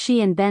way. She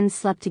and Ben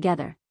slept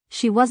together.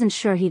 She wasn't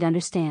sure he'd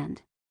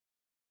understand.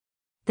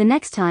 The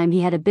next time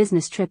he had a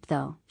business trip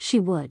though, she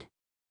would.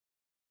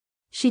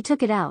 She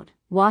took it out,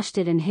 washed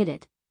it and hid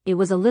it. It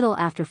was a little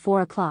after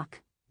 4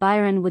 o'clock.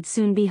 Byron would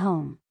soon be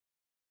home.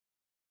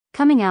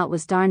 Coming out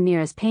was darn near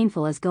as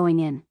painful as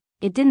going in.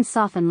 It didn't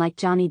soften like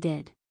Johnny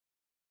did.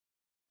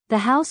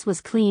 The house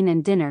was clean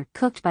and dinner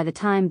cooked by the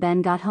time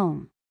Ben got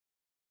home.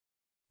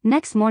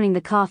 Next morning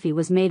the coffee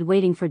was made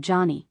waiting for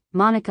Johnny.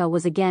 Monica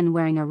was again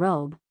wearing a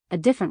robe, a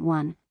different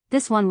one.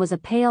 This one was a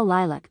pale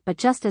lilac but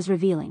just as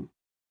revealing.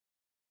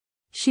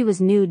 She was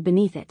nude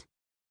beneath it.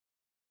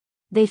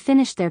 They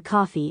finished their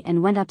coffee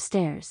and went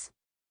upstairs.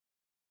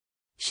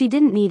 She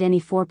didn't need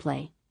any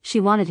foreplay. She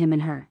wanted him in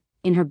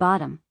her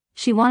bottom.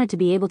 She wanted to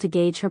be able to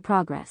gauge her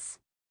progress.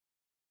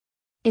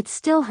 It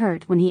still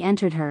hurt when he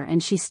entered her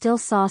and she still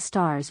saw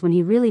stars when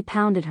he really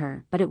pounded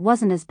her, but it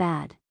wasn't as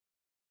bad.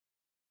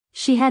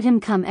 She had him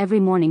come every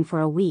morning for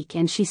a week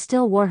and she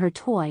still wore her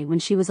toy when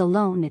she was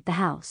alone at the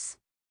house.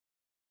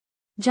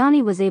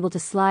 Johnny was able to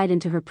slide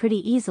into her pretty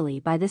easily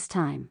by this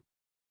time.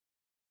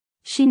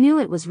 She knew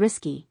it was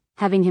risky,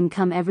 having him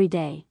come every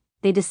day.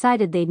 They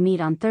decided they'd meet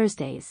on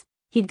Thursdays.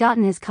 He'd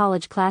gotten his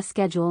college class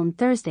schedule and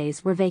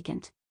Thursdays were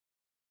vacant.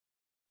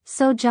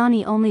 So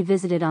Johnny only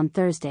visited on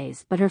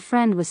Thursdays, but her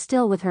friend was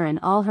still with her in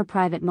all her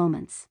private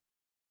moments.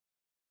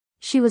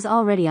 She was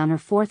already on her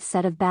 4th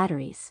set of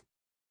batteries.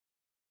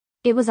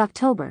 It was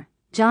October,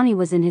 Johnny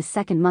was in his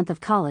 2nd month of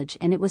college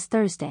and it was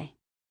Thursday.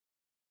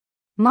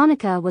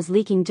 Monica was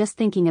leaking just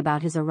thinking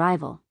about his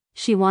arrival.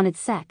 She wanted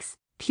sex,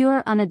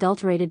 pure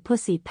unadulterated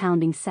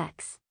pussy-pounding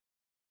sex.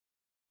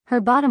 Her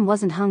bottom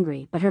wasn't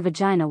hungry but her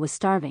vagina was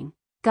starving.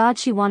 God,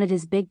 she wanted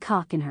his big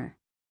cock in her.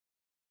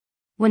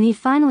 When he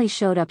finally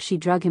showed up she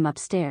drug him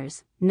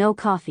upstairs. No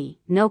coffee,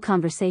 no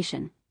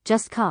conversation,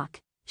 just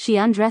cock. She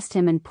undressed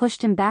him and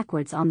pushed him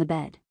backwards on the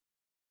bed.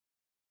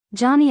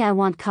 Johnny, I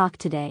want cock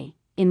today,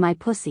 in my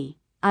pussy,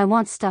 I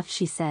want stuff,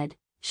 she said.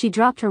 She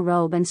dropped her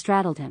robe and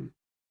straddled him.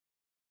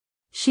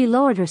 She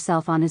lowered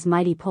herself on his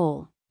mighty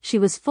pole. She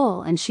was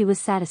full and she was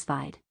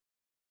satisfied.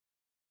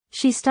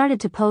 She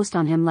started to post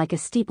on him like a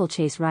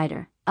steeplechase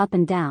rider, up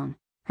and down,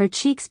 her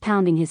cheeks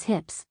pounding his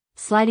hips,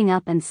 sliding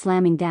up and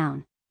slamming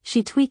down.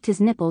 She tweaked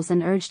his nipples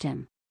and urged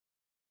him.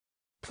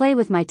 Play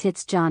with my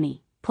tits,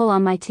 Johnny, pull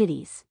on my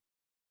titties.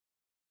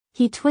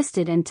 He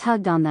twisted and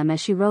tugged on them as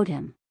she rode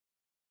him.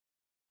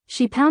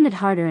 She pounded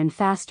harder and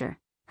faster,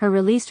 her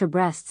released her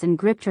breasts and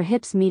gripped her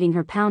hips, meeting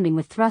her pounding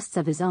with thrusts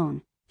of his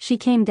own. She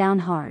came down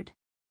hard.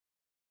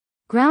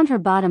 Ground her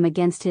bottom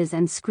against his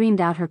and screamed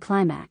out her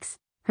climax.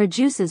 Her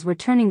juices were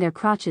turning their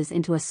crotches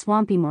into a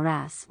swampy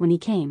morass when he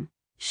came,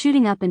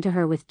 shooting up into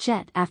her with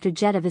jet after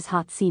jet of his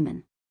hot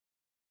semen.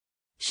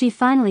 She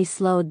finally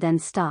slowed, then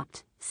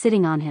stopped,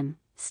 sitting on him,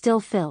 still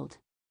filled.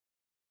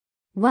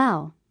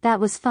 Wow, that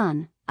was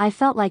fun. I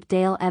felt like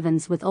Dale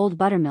Evans with old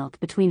buttermilk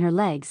between her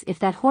legs if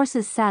that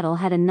horse's saddle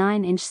had a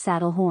 9-inch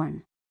saddle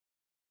horn.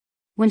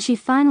 When she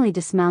finally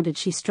dismounted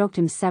she stroked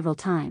him several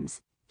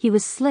times. He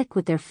was slick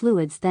with their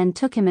fluids, then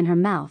took him in her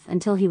mouth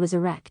until he was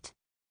erect.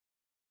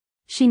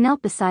 She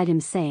knelt beside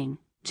him saying,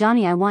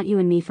 Johnny, I want you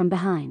and me from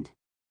behind.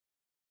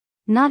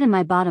 Not in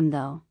my bottom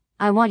though.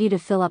 I want you to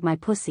fill up my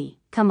pussy.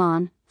 Come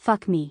on.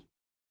 Fuck me.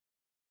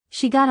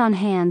 She got on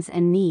hands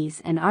and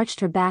knees and arched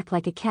her back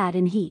like a cat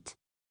in heat.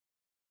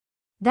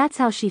 That's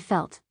how she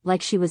felt,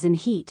 like she was in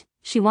heat.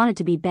 She wanted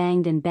to be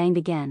banged and banged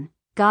again.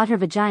 God, her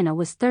vagina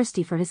was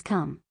thirsty for his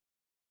cum.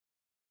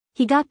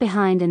 He got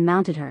behind and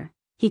mounted her.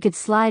 He could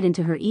slide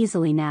into her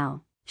easily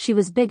now. She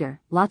was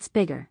bigger, lots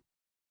bigger.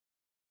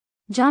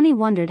 Johnny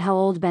wondered how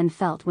old Ben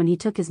felt when he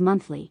took his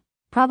monthly,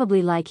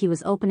 probably like he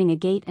was opening a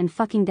gate and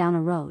fucking down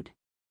a road.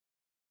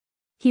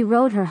 He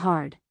rode her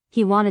hard.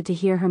 He wanted to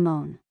hear her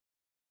moan.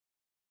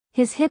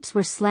 His hips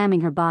were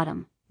slamming her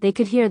bottom. They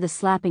could hear the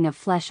slapping of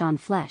flesh on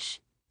flesh.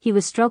 He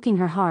was stroking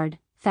her hard,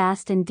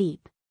 fast and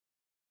deep.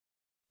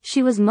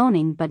 She was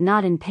moaning but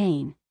not in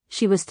pain.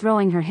 She was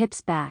throwing her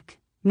hips back,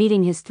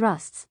 meeting his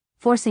thrusts,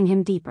 forcing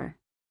him deeper.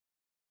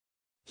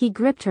 He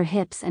gripped her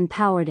hips and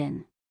powered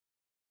in.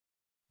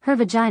 Her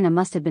vagina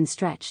must have been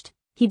stretched.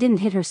 He didn't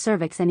hit her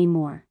cervix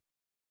anymore.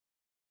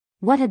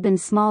 What had been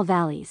small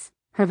valleys,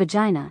 her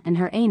vagina and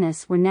her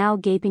anus were now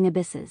gaping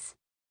abysses.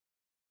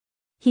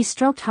 He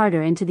stroked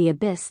harder into the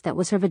abyss that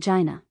was her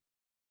vagina.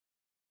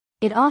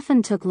 It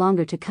often took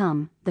longer to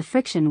come, the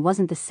friction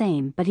wasn't the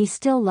same, but he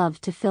still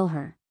loved to fill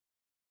her.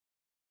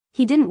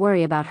 He didn't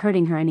worry about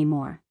hurting her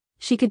anymore.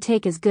 She could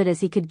take as good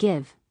as he could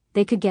give,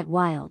 they could get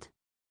wild.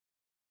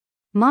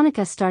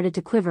 Monica started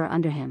to quiver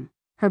under him.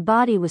 Her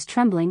body was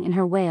trembling and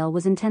her wail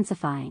was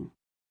intensifying.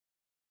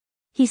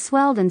 He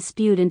swelled and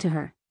spewed into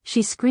her.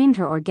 She screamed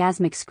her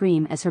orgasmic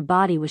scream as her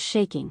body was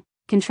shaking,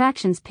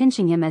 contractions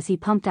pinching him as he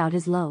pumped out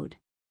his load.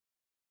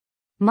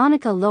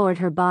 Monica lowered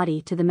her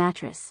body to the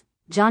mattress.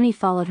 Johnny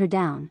followed her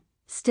down,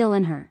 still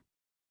in her.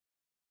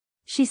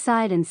 She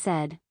sighed and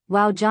said,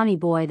 "Wow, Johnny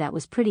boy, that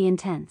was pretty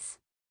intense."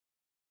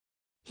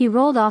 He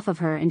rolled off of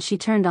her and she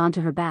turned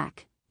onto her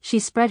back. She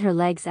spread her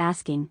legs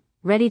asking,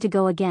 "Ready to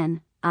go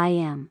again?" "I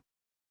am."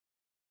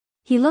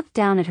 He looked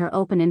down at her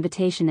open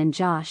invitation and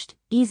joshed,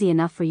 "Easy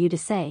enough for you to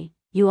say,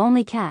 you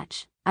only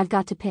catch, I've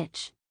got to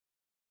pitch."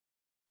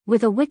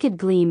 With a wicked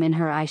gleam in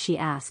her eye she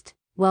asked,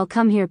 "Well,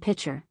 come here,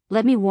 pitcher,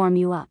 let me warm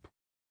you up."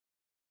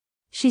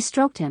 She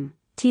stroked him,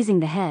 teasing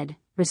the head,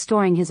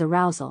 restoring his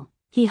arousal.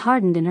 He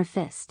hardened in her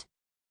fist.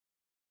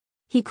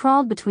 He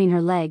crawled between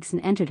her legs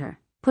and entered her,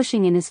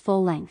 pushing in his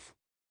full length.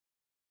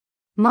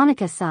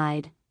 Monica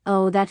sighed,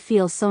 "Oh, that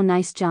feels so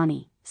nice,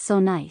 Johnny, so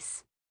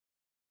nice."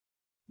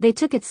 They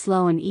took it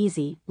slow and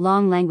easy,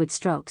 long languid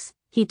strokes.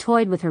 He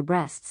toyed with her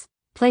breasts,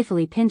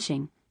 playfully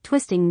pinching,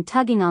 twisting and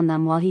tugging on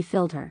them while he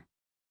filled her.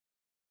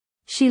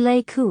 She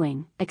lay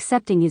cooing,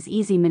 accepting his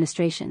easy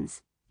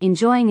ministrations,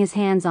 enjoying his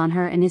hands on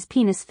her and his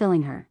penis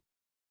filling her.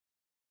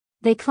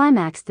 They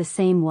climaxed the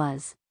same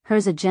was,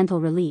 hers a gentle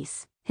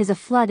release, his a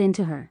flood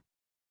into her.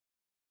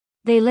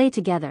 They lay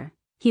together,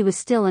 he was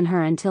still in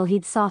her until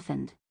he'd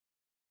softened.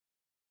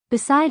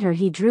 Beside her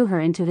he drew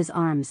her into his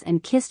arms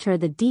and kissed her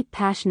the deep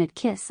passionate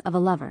kiss of a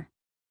lover.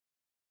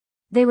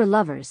 They were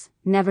lovers,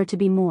 never to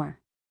be more.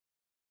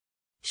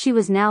 She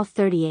was now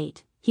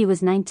 38, he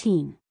was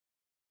 19.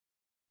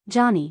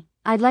 "Johnny,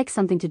 I'd like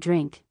something to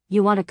drink,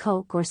 you want a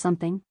Coke or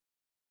something?"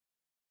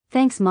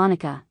 "Thanks,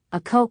 Monica, a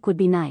Coke would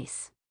be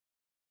nice."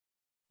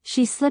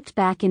 She slipped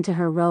back into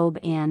her robe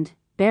and,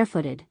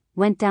 barefooted,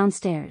 went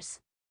downstairs.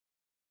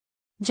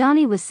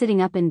 Johnny was sitting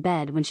up in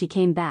bed when she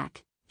came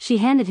back. She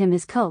handed him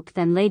his Coke,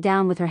 then lay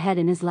down with her head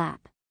in his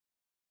lap.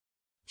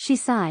 She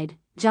sighed,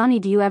 "Johnny,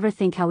 do you ever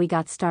think how we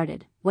got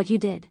started, what you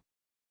did?"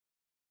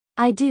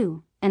 "I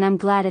do, and I'm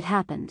glad it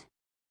happened.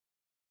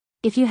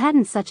 If you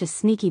hadn't such a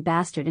sneaky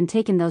bastard and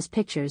taken those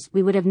pictures,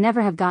 we would have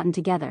never have gotten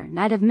together and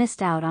I'd have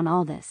missed out on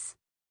all this.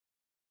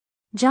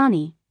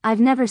 Johnny, I've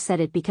never said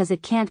it because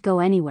it can't go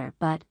anywhere,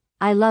 but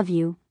I love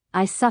you.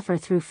 I suffer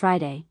through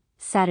Friday,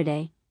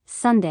 Saturday,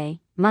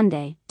 Sunday,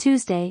 Monday,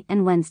 Tuesday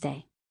and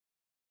Wednesday.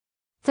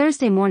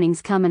 Thursday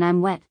mornings come and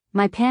I'm wet,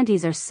 my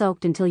panties are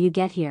soaked until you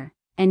get here,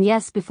 and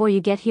yes, before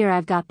you get here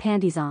I've got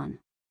panties on.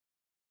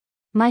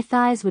 My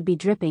thighs would be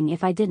dripping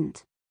if I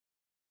didn't.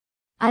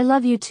 I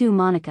love you too,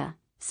 Monica.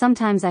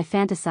 Sometimes I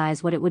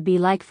fantasize what it would be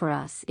like for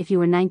us if you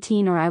were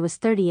 19 or I was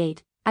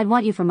 38, I'd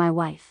want you for my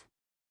wife.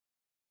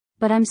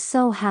 But I'm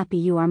so happy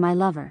you are my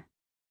lover.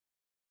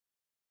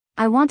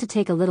 I want to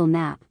take a little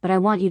nap, but I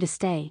want you to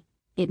stay.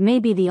 It may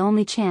be the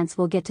only chance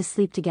we'll get to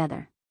sleep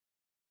together."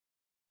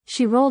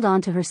 She rolled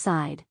onto her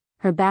side,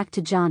 her back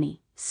to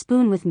Johnny.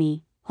 "Spoon with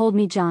me, hold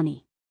me,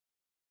 Johnny."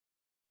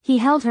 He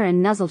held her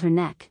and nuzzled her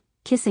neck,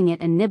 kissing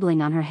it and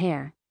nibbling on her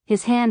hair.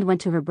 His hand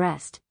went to her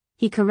breast.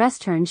 He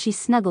caressed her and she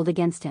snuggled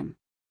against him.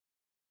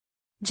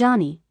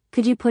 "Johnny,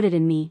 could you put it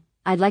in me?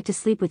 I'd like to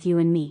sleep with you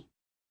and me."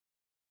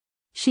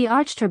 She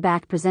arched her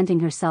back,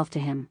 presenting herself to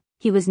him.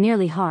 He was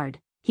nearly hard.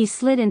 He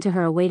slid into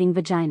her awaiting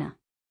vagina.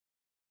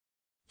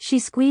 She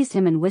squeezed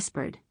him and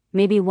whispered,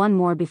 "Maybe one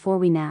more before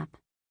we nap."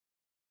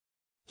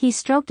 He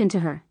stroked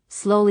into her,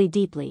 slowly,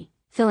 deeply,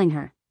 filling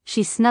her.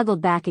 She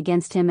snuggled back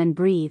against him and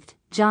breathed,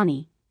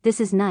 "Johnny, this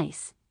is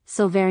nice,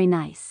 so very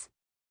nice."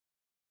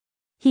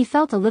 He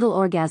felt a little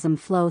orgasm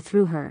flow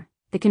through her.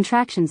 The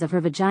contractions of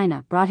her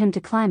vagina brought him to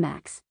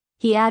climax.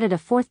 He added a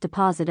fourth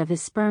deposit of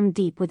his sperm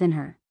deep within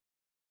her.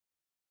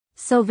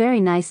 "So very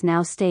nice,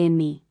 now stay in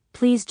me,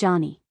 please,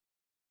 Johnny."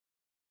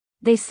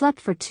 They slept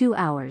for 2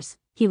 hours.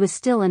 He was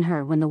still in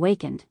her when they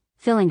wakened,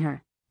 filling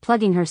her,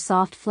 plugging her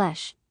soft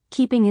flesh,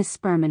 keeping his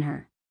sperm in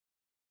her.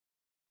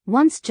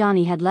 Once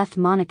Johnny had left,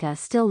 Monica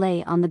still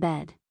lay on the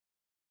bed.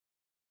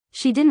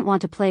 She didn't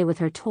want to play with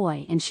her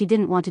toy and she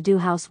didn't want to do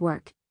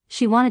housework.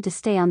 She wanted to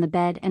stay on the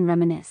bed and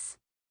reminisce.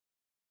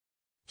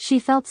 She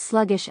felt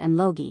sluggish and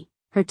logy,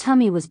 her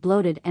tummy was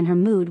bloated and her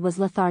mood was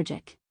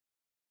lethargic.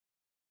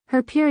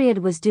 Her period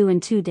was due in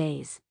 2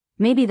 days.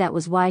 Maybe that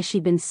was why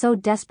she'd been so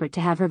desperate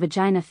to have her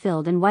vagina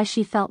filled and why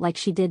she felt like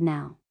she did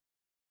now.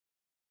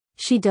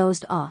 She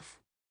dozed off.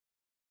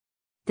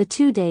 The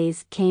 2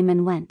 days came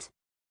and went.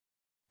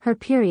 Her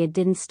period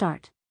didn't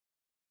start.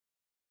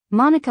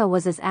 Monica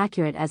was as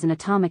accurate as an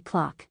atomic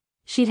clock.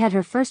 She'd had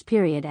her first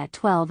period at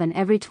 12 and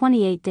every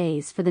 28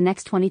 days for the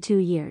next 22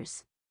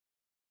 years.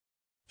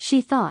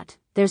 She thought,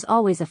 there's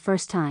always a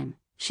first time.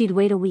 She'd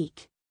wait a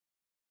week.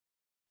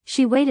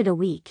 She waited a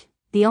week.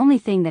 The only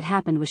thing that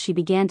happened was she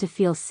began to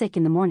feel sick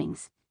in the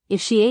mornings.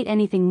 If she ate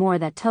anything more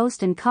than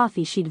toast and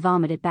coffee, she'd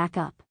vomit it back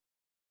up.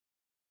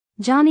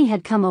 Johnny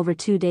had come over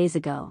 2 days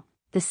ago.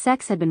 The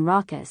sex had been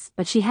raucous,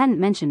 but she hadn't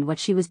mentioned what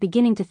she was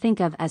beginning to think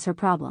of as her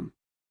problem.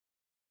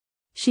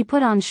 She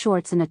put on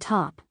shorts and a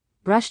top,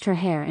 brushed her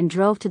hair and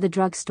drove to the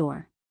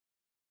drugstore.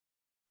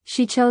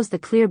 She chose the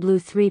clear blue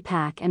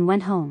 3-pack and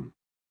went home.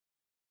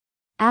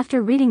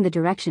 After reading the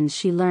directions,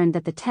 she learned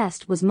that the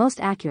test was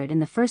most accurate in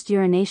the first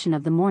urination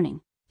of the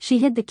morning. She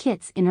hid the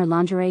kits in her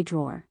lingerie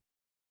drawer.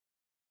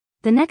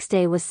 The next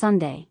day was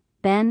Sunday.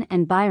 Ben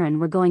and Byron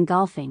were going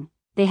golfing.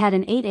 They had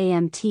an 8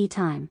 a.m. tea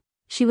time.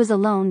 She was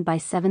alone by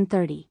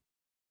 7:30.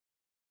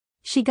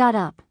 She got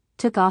up,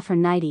 took off her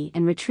nightie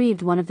and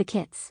retrieved one of the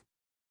kits.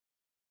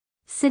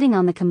 Sitting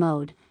on the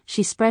commode,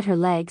 she spread her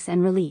legs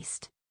and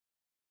released.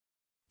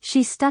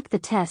 She stuck the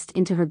test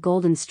into her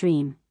golden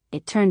stream.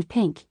 It turned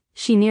pink.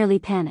 She nearly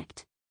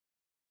panicked.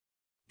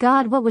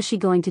 God, what was she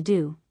going to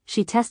do?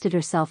 She tested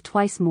herself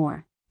twice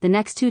more. The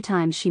next 2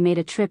 times she made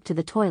a trip to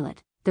the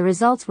toilet. The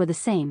results were the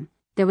same.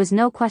 There was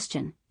no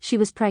question, she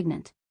was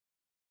pregnant.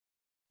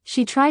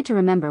 She tried to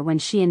remember when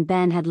she and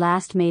Ben had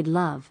last made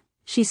love.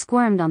 She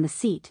squirmed on the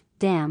seat.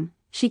 Damn,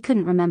 she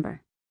couldn't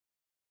remember.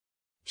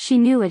 She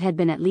knew it had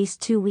been at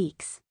least 2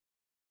 weeks.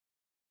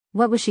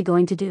 What was she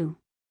going to do?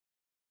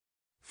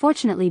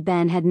 Fortunately,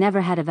 Ben had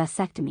never had a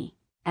vasectomy.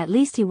 At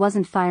least he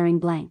wasn't firing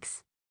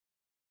blanks.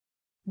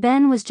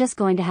 Ben was just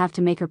going to have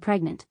to make her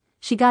pregnant.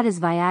 She got his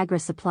Viagra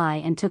supply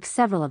and took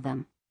several of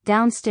them.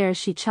 Downstairs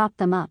she chopped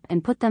them up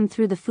and put them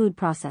through the food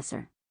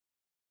processor.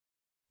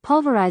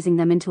 Pulverizing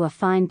them into a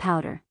fine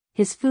powder,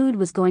 his food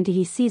was going to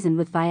be seasoned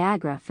with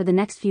Viagra for the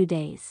next few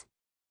days.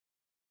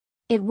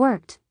 It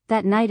worked.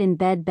 That night in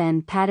bed,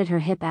 Ben patted her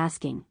hip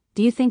asking,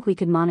 "Do you think we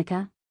could,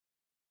 Monica?"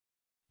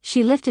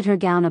 She lifted her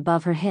gown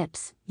above her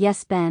hips.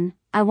 "Yes, Ben,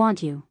 I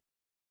want you."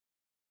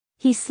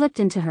 He slipped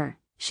into her.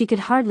 She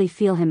could hardly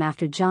feel him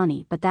after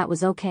Johnny, but that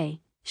was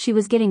okay. She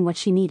was getting what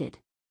she needed.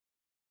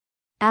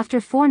 After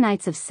 4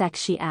 nights of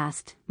sex she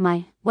asked,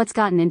 "What's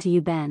gotten into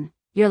you, Ben?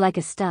 You're like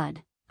a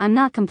stud." "I'm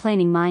not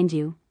complaining, mind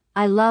you.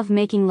 I love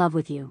making love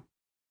with you.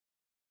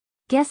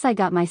 Guess I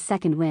got my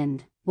second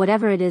wind.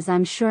 Whatever it is,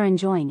 I'm sure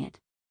enjoying it."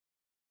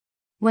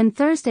 When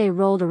Thursday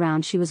rolled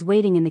around, she was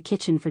waiting in the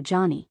kitchen for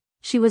Johnny.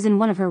 She was in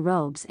one of her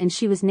robes and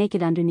she was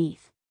naked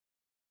underneath.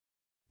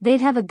 They'd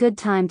have a good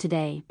time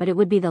today, but it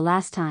would be the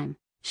last time.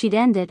 She'd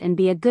end it and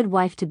be a good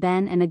wife to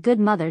Ben and a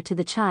good mother to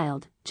the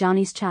child,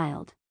 Johnny's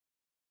child.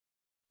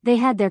 They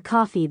had their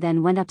coffee,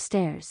 then went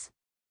upstairs.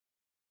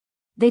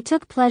 They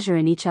took pleasure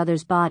in each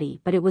other's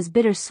body, but it was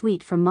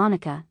bittersweet for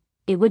Monica.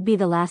 It would be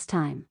the last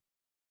time.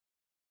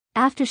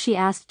 After she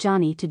asked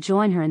Johnny to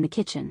join her in the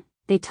kitchen,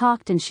 they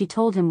talked and she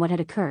told him what had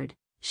occurred.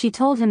 She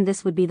told him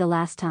this would be the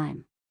last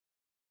time.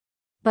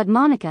 "But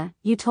Monica,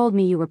 you told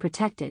me you were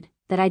protected,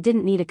 that I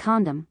didn't need a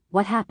condom.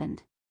 What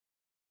happened?"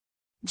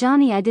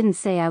 "Johnny, I didn't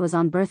say I was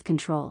on birth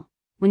control.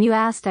 When you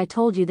asked, I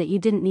told you that you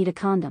didn't need a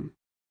condom.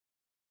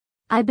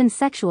 I've been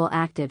sexual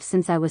active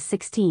since I was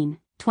 16,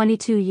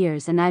 22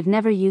 years, and I've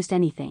never used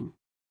anything.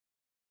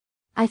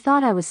 I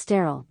thought I was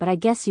sterile, but I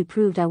guess you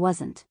proved I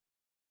wasn't."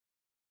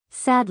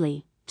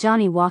 Sadly,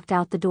 Johnny walked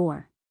out the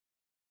door.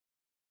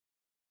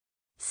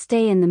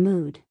 Stay in the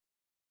mood.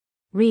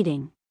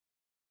 Reading.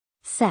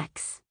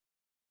 Sex.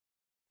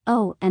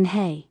 Oh, and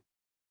hey.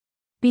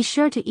 Be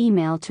sure to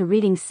email to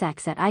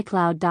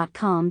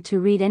readingsex@icloud.com to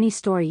read any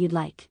story you'd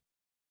like.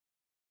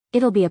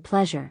 It'll be a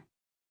pleasure.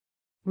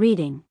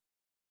 Reading.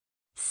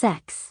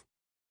 Sex.